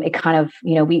it kind of,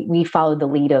 we followed the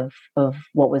lead of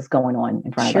what was going on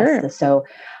in front of us.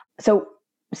 So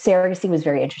surrogacy was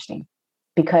very interesting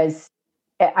because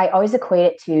I always equate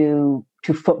it to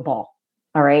football.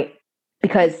 All right.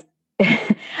 Because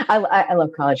I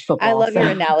love college football. I love your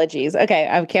analogies. Okay.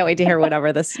 I can't wait to hear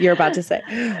whatever you're about to say.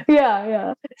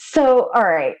 Yeah. So, all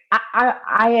right.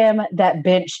 I am that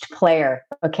benched player.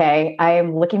 Okay. I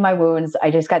am licking my wounds.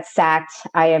 I just got sacked.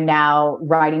 I am now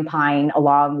riding pine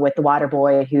along with the water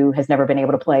boy who has never been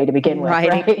able to play to begin with.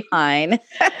 Riding pine.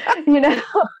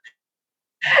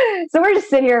 So we're just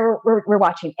sitting here, we're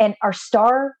watching, and our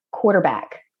star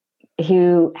quarterback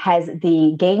who has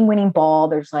the game-winning ball,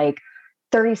 there's like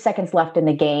 30 seconds left in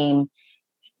the game.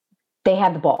 They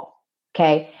have the ball.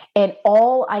 Okay. And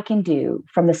all I can do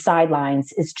from the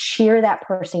sidelines is cheer that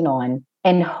person on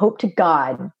and hope to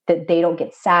God that they don't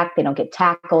get sacked, they don't get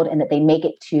tackled, and that they make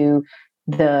it to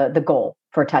the goal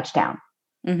for a touchdown.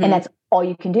 Mm-hmm. And that's all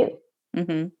you can do.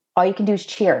 Mm-hmm. All you can do is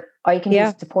cheer. All you can do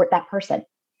is support that person.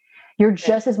 You're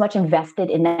just as much invested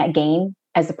in that game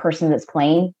as the person that's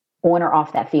playing on or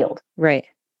off that field. Right.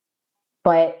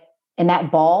 And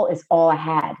that ball is all I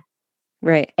had.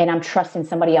 Right. And I'm trusting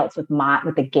somebody else with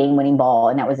the game-winning ball.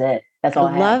 And that was it. That's all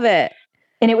I had. Love it.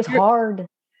 And it was hard.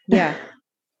 Yeah.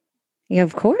 Yeah,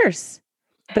 of course.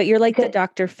 But you're like the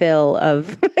Dr. Phil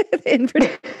of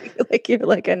infertility. Like you're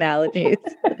like analogies.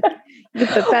 You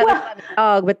put feathers on a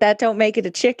dog, but that don't make it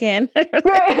a chicken.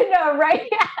 Right. No, right.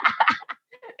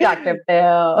 Dr.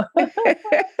 Phil.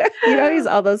 Use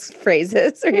all those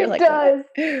phrases. Or you're like,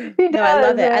 He does. No, I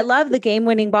love it. I love the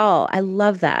game-winning ball. I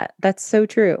love that. That's so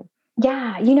true.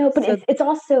 Yeah, but it's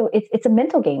also it's a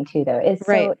mental game too, though. It's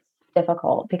so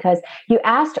difficult because you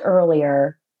asked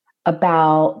earlier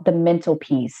about the mental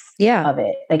piece of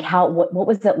it. Like what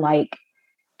was it like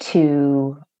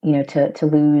to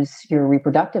lose your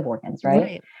reproductive organs,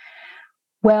 right?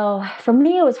 Well, for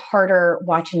me, it was harder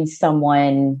watching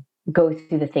someone go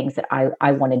through the things that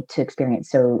I wanted to experience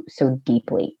so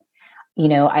deeply.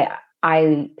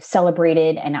 I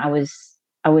celebrated, and I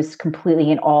was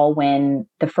completely in awe when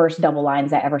the first double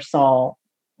lines I ever saw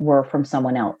were from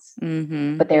someone else,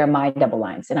 but they are my double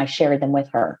lines, and I shared them with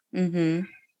her. Mm-hmm.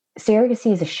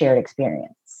 Surrogacy is a shared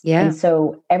experience. Yeah. And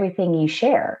so everything you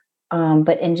share,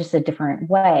 but in just a different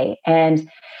way. And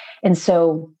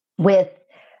so with,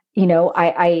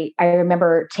 I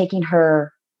remember taking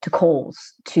her to Kohl's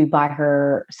to buy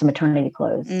her some maternity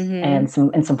clothes and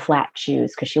some flat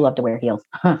shoes because she loved to wear heels,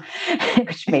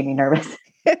 which made me nervous.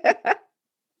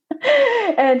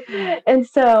 and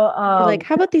so like,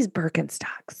 how about these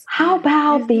Birkenstocks? How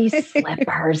about these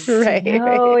slippers? Right.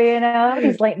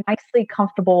 These like nicely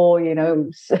comfortable,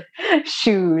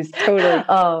 shoes. Totally.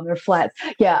 Or flats.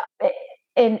 Yeah.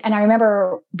 and I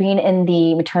remember being in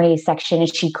the maternity section,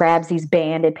 and she grabs these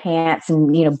banded pants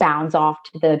and, bounds off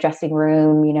to the dressing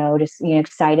room, just,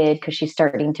 excited because she's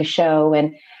starting to show.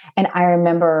 And I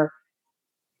remember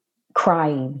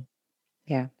crying.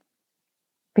 Yeah.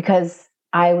 Because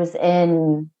I was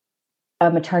in a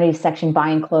maternity section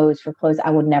buying clothes for clothes I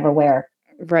would never wear.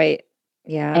 Right.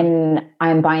 Yeah. And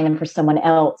I'm buying them for someone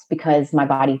else because my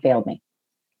body failed me.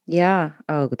 Yeah.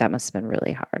 Oh, that must have been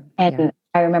really hard. And yeah.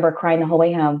 I remember crying the whole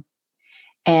way home.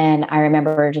 And I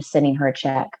remember just sending her a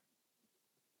check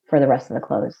for the rest of the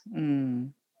clothes.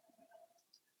 Mm.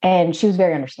 And she was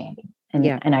very understanding.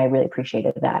 And I really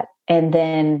appreciated that. And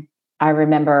then I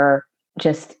remember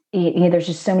just, there's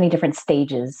just so many different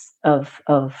stages of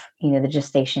the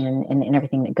gestation and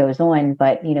everything that goes on.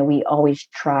 But, we always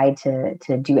tried to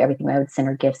do everything. I would send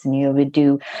her gifts, and,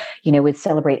 we'd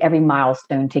celebrate every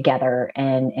milestone together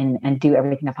and do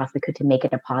everything I possibly could to make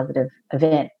it a positive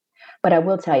event. But I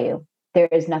will tell you, there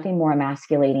is nothing more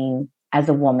emasculating as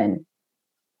a woman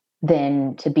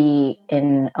than to be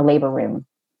in a labor room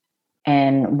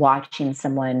and watching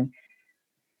someone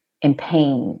in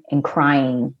pain and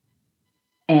crying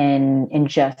and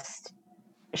just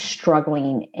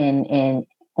struggling in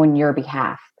on your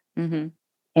behalf, mm-hmm.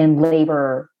 and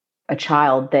labor a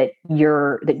child that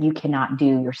you cannot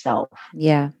do yourself.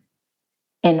 Yeah.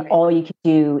 And all you can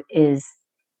do is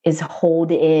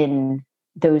hold in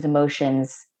those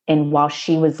emotions. And while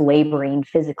she was laboring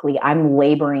physically, I'm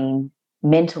laboring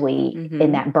mentally mm-hmm.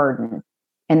 in that burden,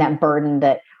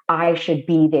 that I should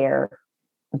be there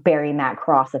bearing that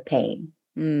cross of pain.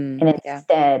 And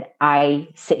instead, I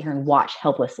sit here and watch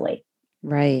helplessly.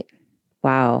 Right.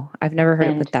 Wow. I've never heard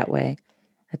it put that way.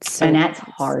 That's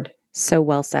hard. So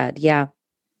well said. Yeah.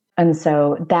 And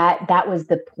so that was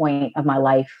the point of my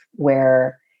life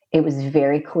where it was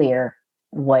very clear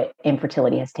what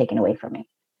infertility has taken away from me.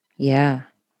 Yeah.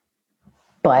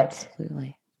 But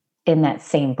absolutely. In that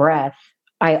same breath,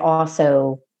 I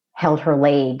also held her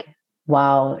leg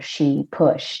while she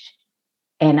pushed.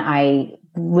 And I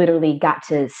literally got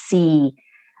to see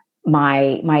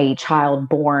my child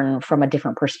born from a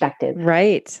different perspective.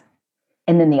 Right.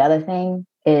 And then the other thing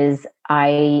is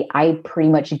I pretty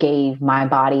much gave my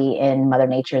body and Mother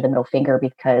Nature the middle finger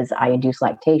because I induced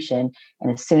lactation.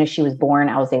 And as soon as she was born,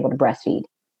 I was able to breastfeed.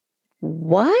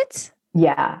 What?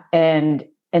 Yeah. And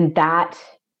that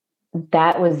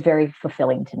was very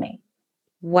fulfilling to me.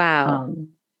 Wow.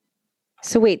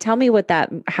 So wait, tell me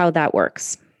how that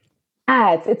works.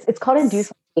 It's called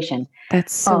induced lactation.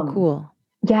 That's so cool.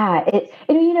 Yeah.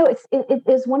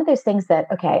 It's one of those things that,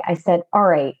 okay, I said, all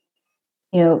right,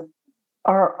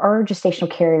 our gestational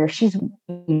carrier, she's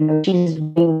not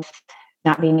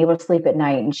being able to sleep at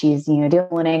night, and she's,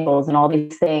 doing angles and all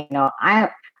these things. I'm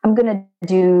going to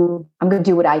do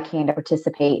what I can to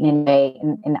participate in a way,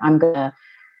 and I'm going to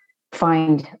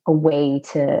find a way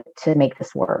to make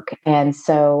this work. And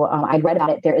so I read about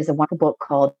it. There is a wonderful book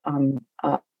called,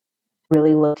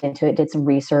 really looked into it, did some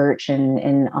research,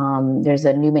 and there's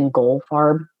a Newman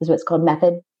Goldfarb is what it's called,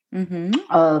 method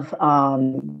of,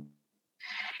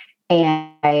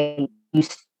 and I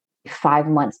used 5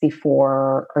 months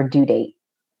before our due date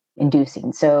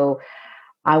inducing. So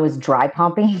I was dry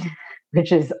pumping,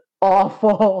 which is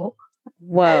awful.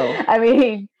 Whoa. I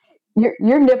mean,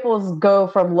 your nipples go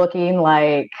from looking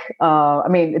like, they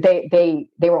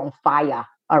were on fire.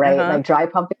 All right. Like dry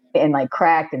pumping and like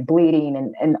cracked and bleeding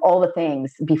and all the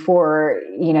things before,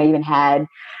 I even had,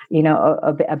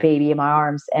 a baby in my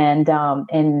arms.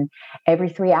 And every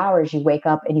 3 hours you wake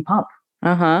up and you pump.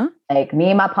 Like me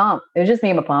and my pump. It was just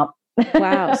me and my pump.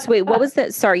 Wow. So wait, what was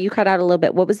that? Sorry, you cut out a little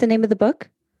bit. What was the name of the book?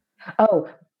 Oh,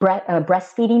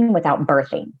 breastfeeding without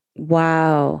birthing.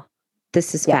 Wow.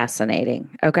 This is fascinating.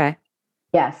 Okay.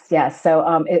 Yes.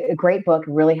 So a great book,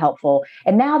 really helpful.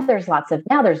 And now there's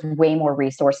way more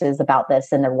resources about this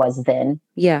than there was then.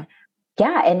 Yeah.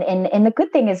 Yeah. And the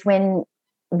good thing is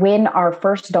when our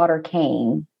first daughter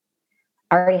came,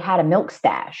 I already had a milk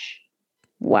stash.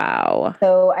 Wow.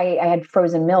 So I had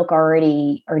frozen milk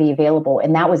already available,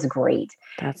 and that was great.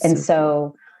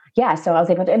 So I was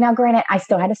able to, and now granted, I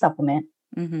still had a supplement,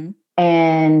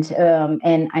 and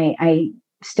I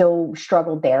still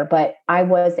struggled there, but I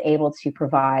was able to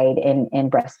provide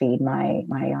and breastfeed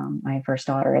my first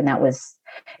daughter. And it was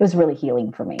really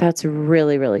healing for me. That's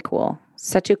really, really cool.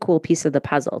 Such a cool piece of the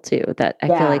puzzle too, that I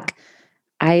feel like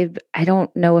I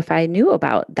don't know if I knew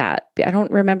about that. I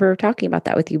don't remember talking about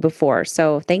that with you before.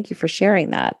 So thank you for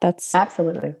sharing that. That's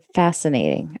absolutely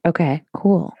fascinating. Okay,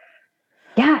 cool.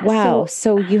 Yeah. Wow.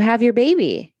 So you have your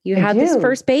baby. You had this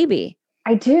first baby.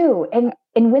 I do. And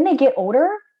when they get older,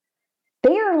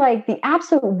 they are like the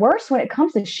absolute worst when it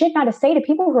comes to shit not to say to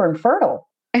people who are infertile.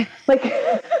 Like,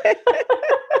 and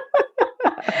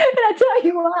I tell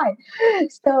you why.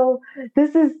 So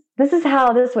this is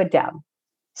how this went down.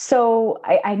 So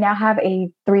I now have a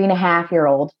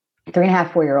 3.5-year-old,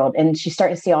 3.5, 4-year-old, and she's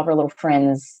starting to see all of her little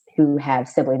friends who have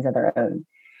siblings of their own.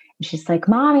 And she's like,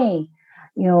 Mommy,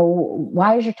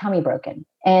 why is your tummy broken?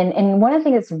 And one of the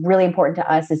things that's really important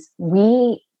to us is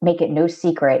we make it no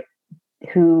secret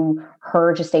who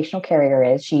her gestational carrier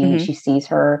is. She sees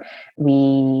her.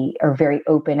 We are very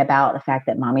open about the fact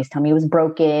that Mommy's tummy was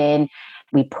broken.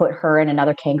 We put her in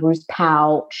another kangaroo's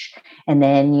pouch. And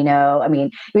then,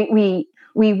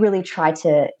 we really try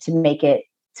to make it,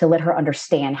 to let her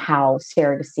understand how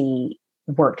surrogacy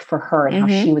worked for her and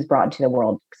how she was brought into the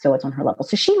world. So it's on her level.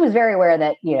 So she was very aware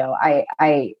that,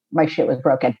 my shit was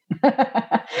broken.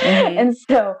 And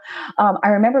so I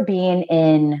remember being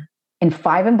in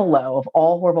Five and Below, of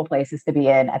all horrible places to be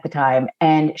in at the time.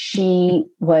 And she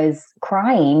was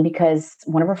crying because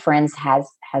one of her friends has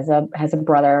a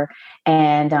brother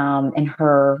and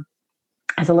her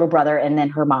has a little brother. And then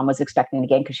her mom was expecting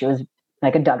again because she was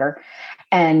like a Duggar.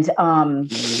 And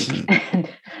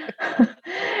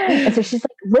so she's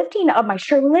like lifting up my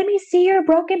shirt. Let me see your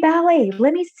broken belly.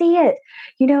 Let me see it.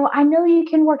 I know you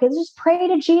can work it. Just pray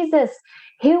to Jesus.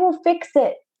 He will fix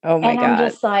it. Oh my God. I'm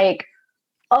just like,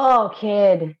 oh,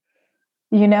 kid,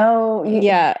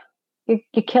 yeah,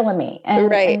 you're killing me. And,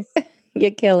 right.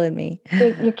 You're killing me.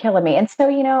 You're killing me. And so,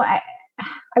 I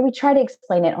would try to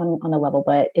explain it on the level,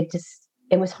 but it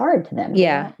was hard to them.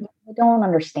 Yeah. They don't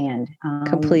understand.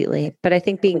 Completely. But I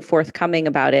think being forthcoming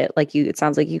about it, it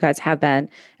sounds like you guys have been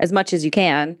as much as you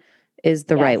can, is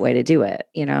the right way to do it,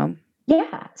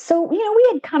 Yeah. So, we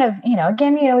had kind of,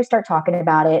 again, we start talking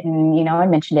about it and, I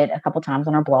mentioned it a couple of times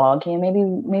on our blog, maybe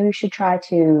we should try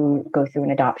to go through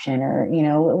an adoption or,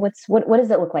 what does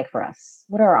it look like for us?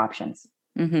 What are our options?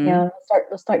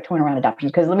 Let's start toying around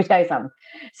adoptions. Because let me tell you something,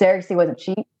 surrogacy wasn't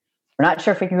cheap. We're not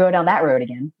sure if we can go down that road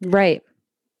again. Right.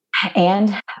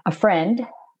 And a friend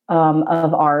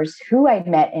of ours who I'd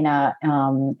met in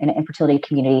an infertility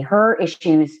community, her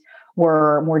issues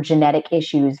were more genetic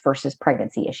issues versus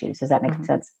pregnancy issues. Does that make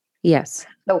sense? Yes.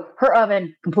 So her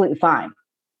oven, completely fine.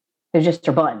 It was just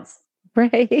her buns.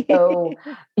 Right. So,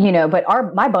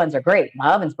 but my buns are great.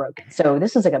 My oven's broken. So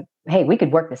this is like hey, we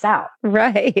could work this out.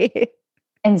 Right.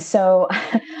 And so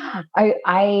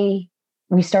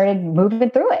we started moving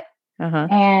through it.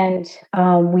 And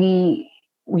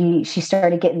she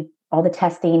started getting all the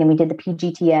testing, and we did the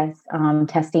PGTS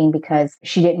testing because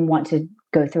she didn't want to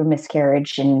go through a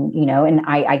miscarriage. And, and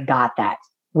I got that.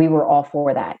 We were all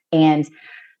for that. And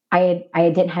I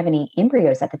didn't have any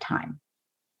embryos at the time.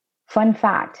 Fun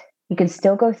fact, you can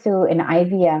still go through an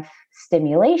IVF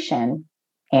stimulation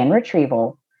and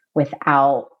retrieval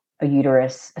without a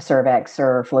uterus, a cervix,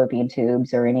 or fallopian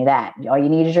tubes, or any of that. All you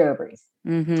need is your ovaries.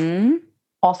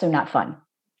 Also not fun.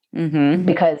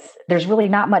 Because there's really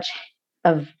not much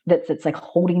of that's like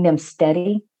holding them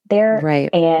steady there. Right.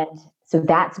 And so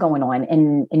that's going on.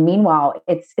 And meanwhile,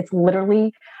 it's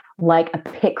literally like a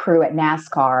pit crew at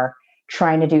NASCAR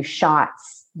trying to do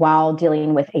shots while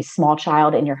dealing with a small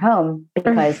child in your home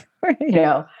because,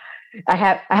 I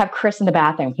have Chris in the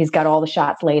bathroom. He's got all the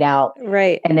shots laid out.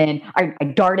 Right. And then I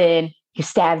dart in, he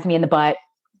stabs me in the butt,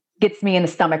 gets me in the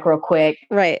stomach real quick.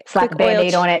 Right. Slap quick a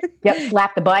Band-Aid on it. Yep.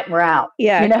 Slap the butt and we're out.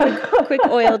 Yeah. Quick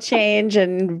oil change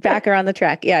and back around the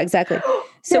track. Yeah, exactly.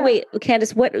 So wait,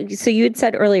 Candace, so you had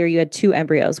said earlier you had 2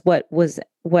 embryos.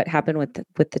 What happened with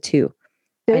the 2?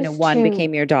 I know one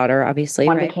became your daughter, obviously.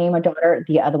 One became a daughter.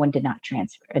 The other one did not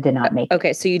transfer. It did not make it.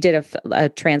 Okay. So you did a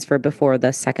transfer before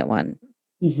the second one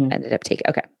ended up taking.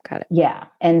 Okay. Got it. Yeah.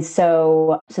 And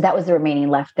so that was the remaining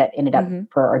left that ended up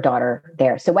for our daughter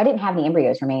there. So I didn't have any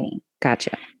embryos remaining.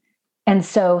 Gotcha. And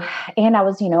so, and I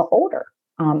was, older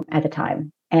at the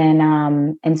time.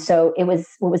 And so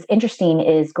what was interesting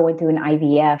is going through an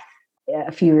IVF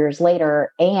a few years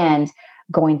later and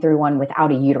going through one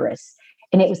without a uterus.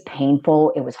 And it was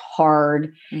painful. It was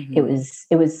hard. It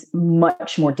was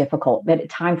much more difficult, but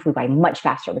time flew by much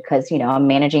faster because, I'm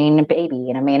managing a baby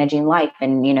and I'm managing life.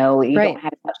 And, you don't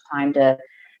have as much time to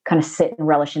kind of sit and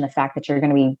relish in the fact that you're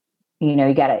going to be,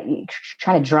 you got to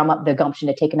try to drum up the gumption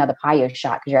to take another Pio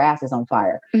shot because your ass is on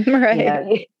fire.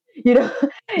 Right.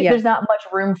 There's not much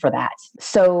room for that.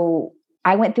 So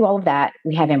I went through all of that.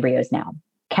 We have embryos now.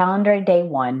 Calendar day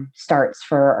 1 starts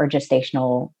for our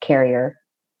gestational carrier.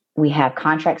 We have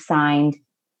contracts signed,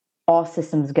 all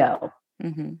systems go.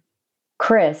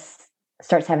 Chris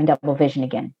starts having double vision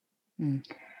again.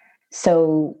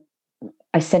 So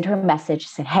I sent her a message,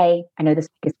 said, hey, I know this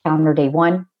is calendar day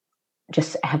 1.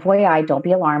 just FYI, don't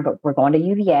be alarmed, but we're going to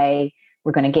UVA.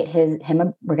 We're going to get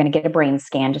we're going to get a brain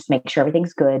scan, just make sure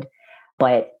everything's good.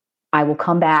 But I will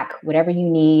come back, whatever you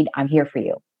need. I'm here for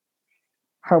you.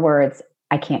 Her words,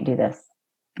 I can't do this.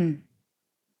 Mm.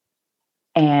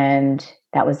 And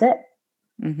that was it.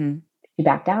 Mm-hmm. She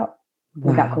backed out.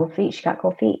 Wow. We got cold feet. She got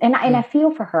cold feet. And I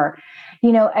feel for her.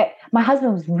 My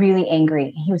husband was really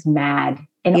angry. He was mad.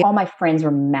 And all my friends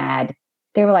were mad.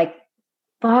 They were like,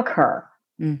 fuck her.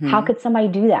 Mm-hmm. How could somebody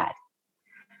do that?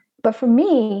 But for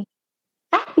me,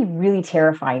 that'd be really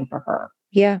terrifying for her.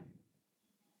 Yeah.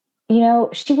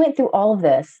 She went through all of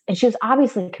this and she was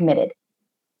obviously committed.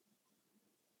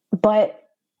 But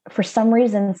for some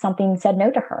reason, something said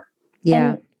no to her.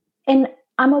 Yeah. And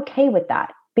I'm okay with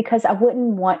that because I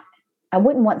wouldn't want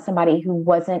somebody who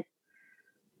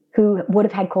would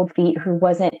have had cold feet, who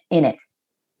wasn't in it,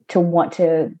 to want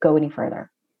to go any further.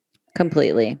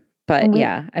 Completely. But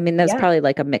that's probably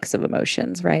like a mix of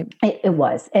emotions, right? It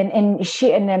was. And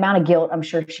the amount of guilt I'm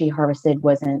sure she harvested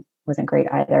wasn't great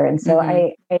either. And so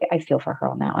I feel for her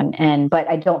on that one. But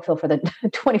I don't feel for the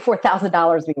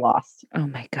 $24,000 we lost. Oh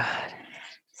my God.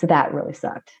 So that really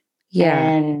sucked. Yeah.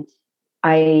 And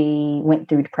I went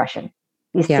through depression.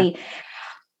 You see,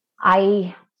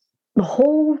 the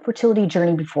whole fertility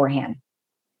journey beforehand,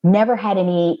 never had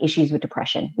any issues with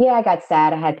depression. Yeah, I got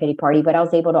sad. I had pity party, but I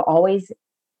was able to always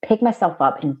pick myself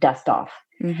up and dust off.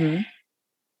 Mm-hmm.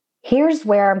 Here's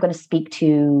where I'm going to speak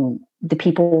to the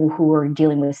people who are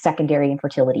dealing with secondary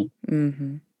infertility.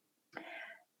 Mm-hmm.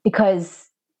 Because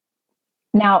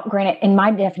now, granted, in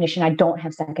my definition, I don't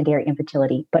have secondary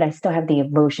infertility, but I still have the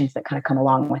emotions that kind of come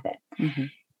along with it. Mm-hmm.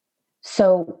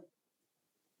 So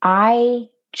I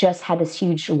just had this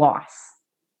huge loss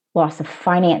of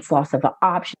finance, loss of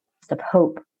options, loss of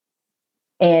hope.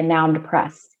 And now I'm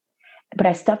depressed. But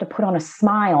I still have to put on a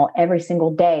smile every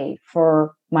single day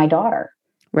for my daughter.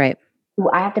 Right.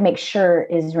 Who I have to make sure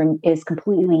is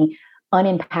completely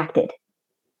unimpacted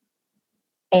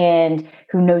and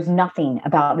who knows nothing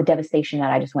about the devastation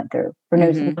that I just went through, or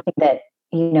knows nothing that,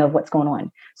 of what's going on.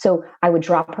 So I would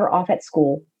drop her off at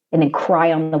school and then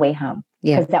cry on the way home.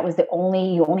 Because that was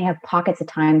you only have pockets of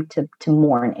time to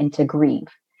mourn and to grieve.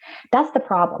 That's the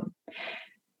problem,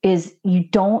 is you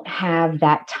don't have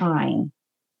that time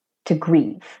to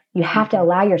grieve. You have to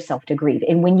allow yourself to grieve.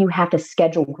 And when you have to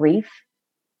schedule grief,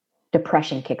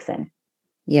 depression kicks in.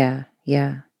 Yeah.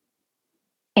 Yeah.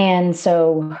 And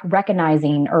so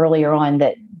recognizing earlier on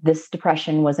that this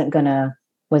depression wasn't going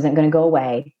to go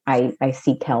away, I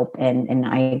seeked help and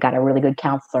I got a really good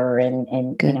counselor and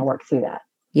worked through that.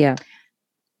 Yeah.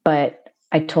 But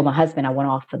I told my husband I went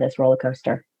off of this roller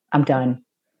coaster. I'm done.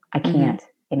 I can't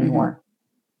anymore.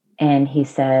 Mm-hmm. And he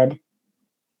said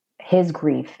his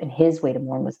grief and his way to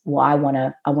mourn was, well, I want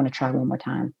to try one more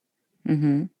time.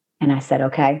 Mm-hmm. And I said,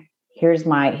 okay, here's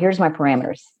my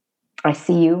parameters. I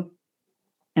see you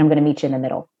and I'm going to meet you in the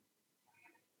middle.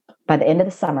 By the end of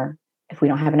the summer, if we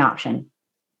don't have an option,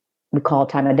 we call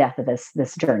time of death of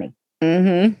this journey.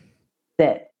 Mm-hmm.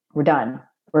 That we're done.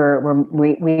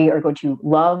 We are going to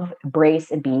love,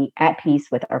 embrace, and be at peace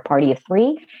with our party of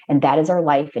three. And that is our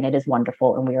life. And it is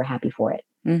wonderful. And we are happy for it.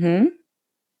 Mm-hmm.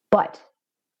 But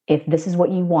if this is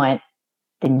what you want,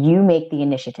 then you make the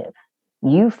initiative.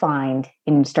 You find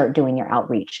and start doing your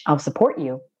outreach. I'll support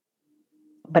you.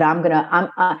 But I'm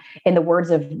in the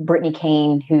words of Brittany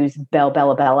Kane, who's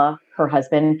Bella, her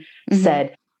husband,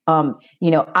 said, I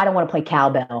don't want to play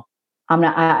cowbell. I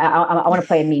want to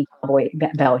play a mean cowboy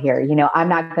bell here. I'm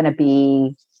not going to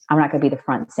be the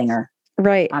front singer.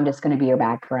 Right. I'm just going to be your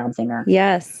background singer.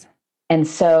 Yes. And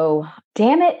so,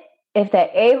 damn it, if that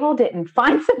a-hole didn't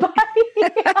find somebody.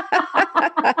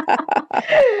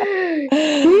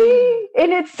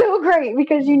 And it's so great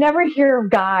because you never hear of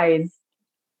guys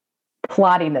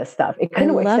plotting this stuff. It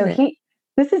couldn't work. So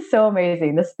this is so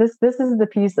amazing. This is the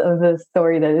piece of the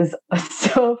story that is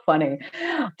so funny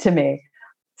to me.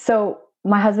 So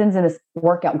my husband's in this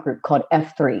workout group called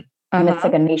F3. And it's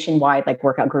like a nationwide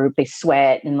workout group. They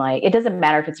sweat and it doesn't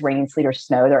matter if it's raining, sleet, or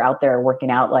snow. They're out there working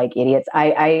out like idiots.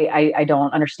 I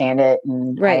don't understand it,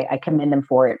 and right. I commend them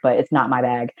for it, but it's not my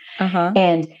bag.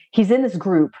 And he's in this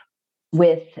group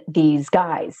with these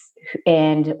guys,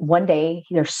 and one day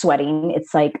they're sweating.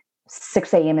 It's like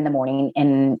 6 a.m. in the morning,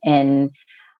 and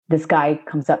this guy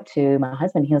comes up to my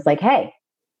husband. He was like, "Hey,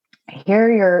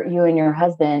 here you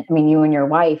and your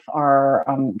wife are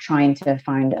trying to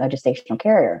find a gestational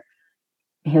carrier."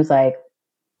 And he was like,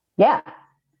 "Yeah."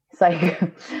 It's like,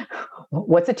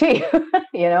 "What's it to you?"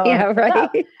 Yeah, right.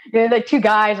 The two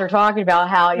guys are talking about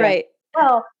how, right.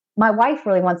 Well, my wife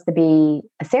really wants to be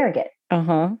a surrogate.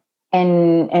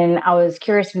 And I was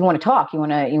curious if you want to talk, you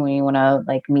want to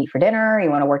like meet for dinner, you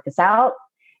want to work this out.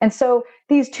 And so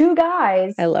these two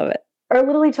guys, I love it, are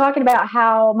literally talking about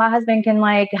how my husband can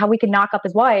how we can knock up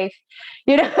his wife,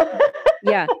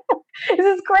 Yeah. This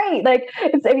is great. Like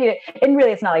and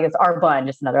really it's not like it's our bun,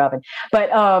 just another oven. But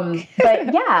yeah,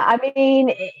 I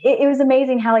mean, it was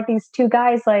amazing how like these two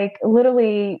guys like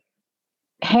literally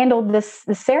handled this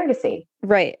surrogacy.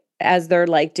 Right. As they're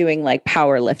like doing like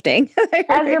powerlifting.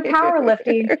 As they're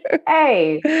powerlifting.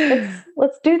 Hey,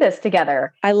 let's do this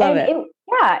together. I love it.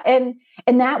 Yeah.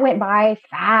 And that went by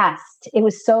fast. It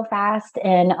was so fast.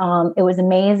 And it was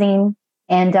amazing.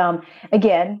 And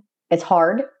again, it's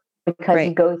hard because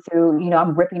you go through,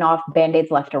 I'm ripping off Band-Aids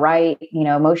left to right,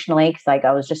 emotionally, because like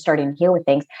I was just starting to heal with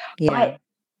things. Yeah. But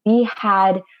we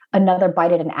had another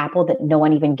bite at an apple that no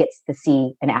one even gets to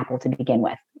see an apple to begin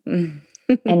with.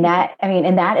 And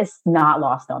that is not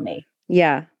lost on me.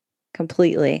 Yeah,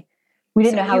 completely. We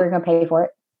didn't know how we were going to pay for it.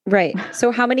 Right.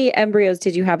 So how many embryos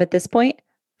did you have at this point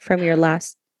from your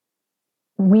last?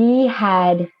 We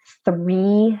had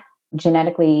 3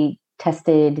 genetically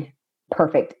tested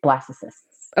perfect blastocysts.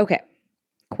 Okay,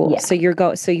 cool. Yeah. So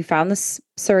you found this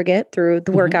surrogate through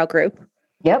the workout group.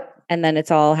 Yep. And then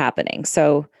it's all happening.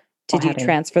 So did you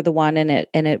transfer the one and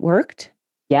it worked?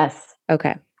 Yes.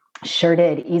 Okay. Sure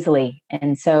did, easily.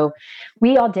 And so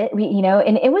we all did,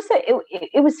 and it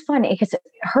was fun because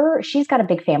she's got a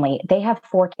big family. They have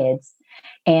 4 kids.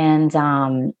 And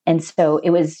so it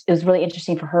was really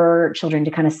interesting for her children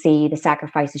to kind of see the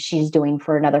sacrifices she's doing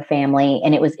for another family.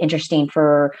 And it was interesting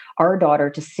for our daughter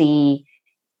to see,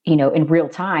 in real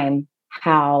time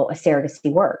how a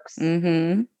surrogacy works.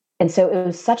 Mm-hmm. And so it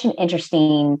was such an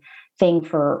interesting thing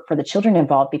for the children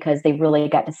involved because they really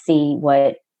got to see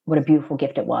what a beautiful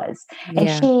gift it was.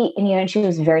 And she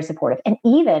was very supportive. And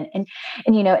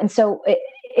so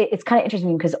it's kind of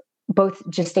interesting because both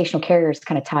gestational carriers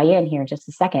kind of tie in here in just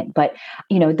a second, but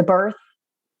the birth,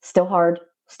 still hard,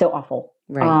 still awful.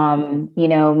 Right.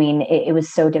 It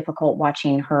was so difficult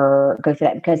watching her go through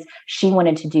that because she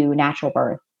wanted to do natural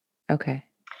birth. Okay.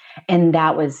 And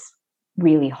that was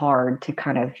really hard to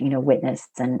kind of, witness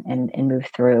and move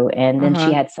through. And then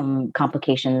she had some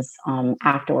complications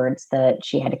afterwards that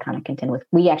she had to kind of contend with.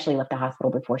 We actually left the hospital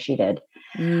before she did,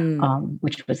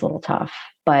 which was a little tough.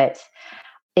 But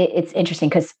it's interesting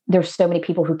because there's so many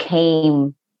people who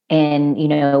came and,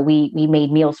 we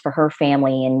made meals for her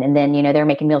family and then, they're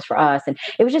making meals for us. And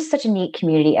it was just such a neat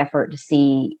community effort to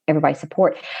see everybody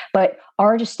support. But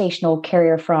our gestational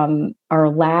carrier from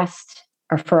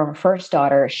for our first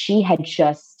daughter, she had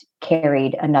just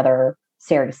carried another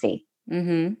surrogacy.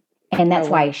 Mm-hmm. And that's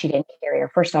why she didn't carry her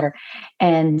first daughter.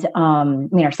 And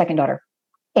our second daughter.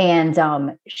 And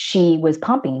she was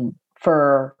pumping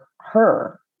for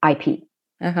her IP.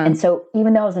 And so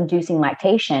even though I was inducing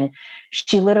lactation,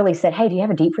 she literally said, "Hey, do you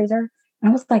have a deep freezer?" And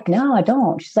I was like, "No, I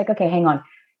don't." She's like, "Okay, hang on."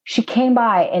 She came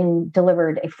by and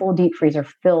delivered a full deep freezer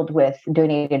filled with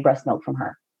donated breast milk from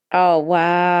her. Oh,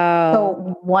 wow.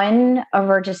 So one of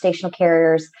her gestational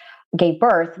carriers gave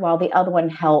birth while the other one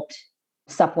helped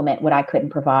supplement what I couldn't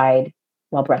provide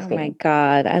while breastfeeding. Oh my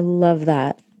God. I love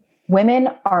that. Women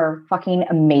are fucking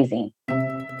amazing.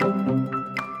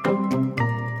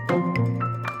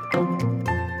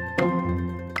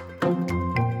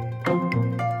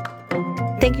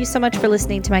 Thank you so much for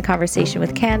listening to my conversation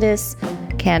with Candace.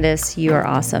 Candace, you are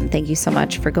awesome. Thank you so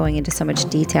much for going into so much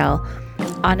detail.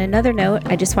 On another note,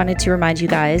 I just wanted to remind you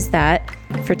guys that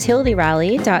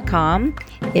FertilityRally.com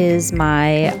is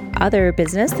my other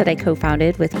business that I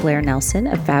co-founded with Blair Nelson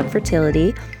of Fab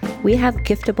Fertility. We have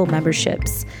giftable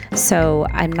memberships. So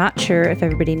I'm not sure if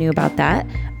everybody knew about that,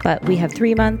 but we have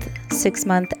 3-month,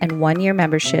 6-month, and 1-year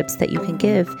memberships that you can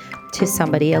give to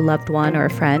somebody, a loved one or a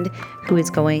friend who is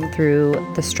going through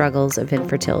the struggles of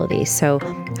infertility. So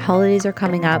holidays are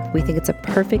coming up. We think it's a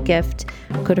perfect gift.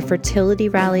 Go to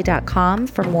FertilityRally.com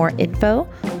for more info,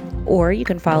 or you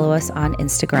can follow us on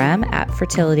Instagram at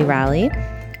FertilityRally.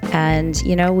 And,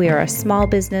 we are a small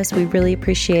business. We really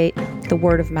appreciate the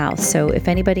word of mouth. So if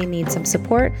anybody needs some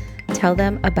support, tell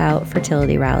them about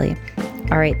Fertility Rally.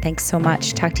 All right. Thanks so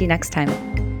much. Talk to you next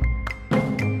time.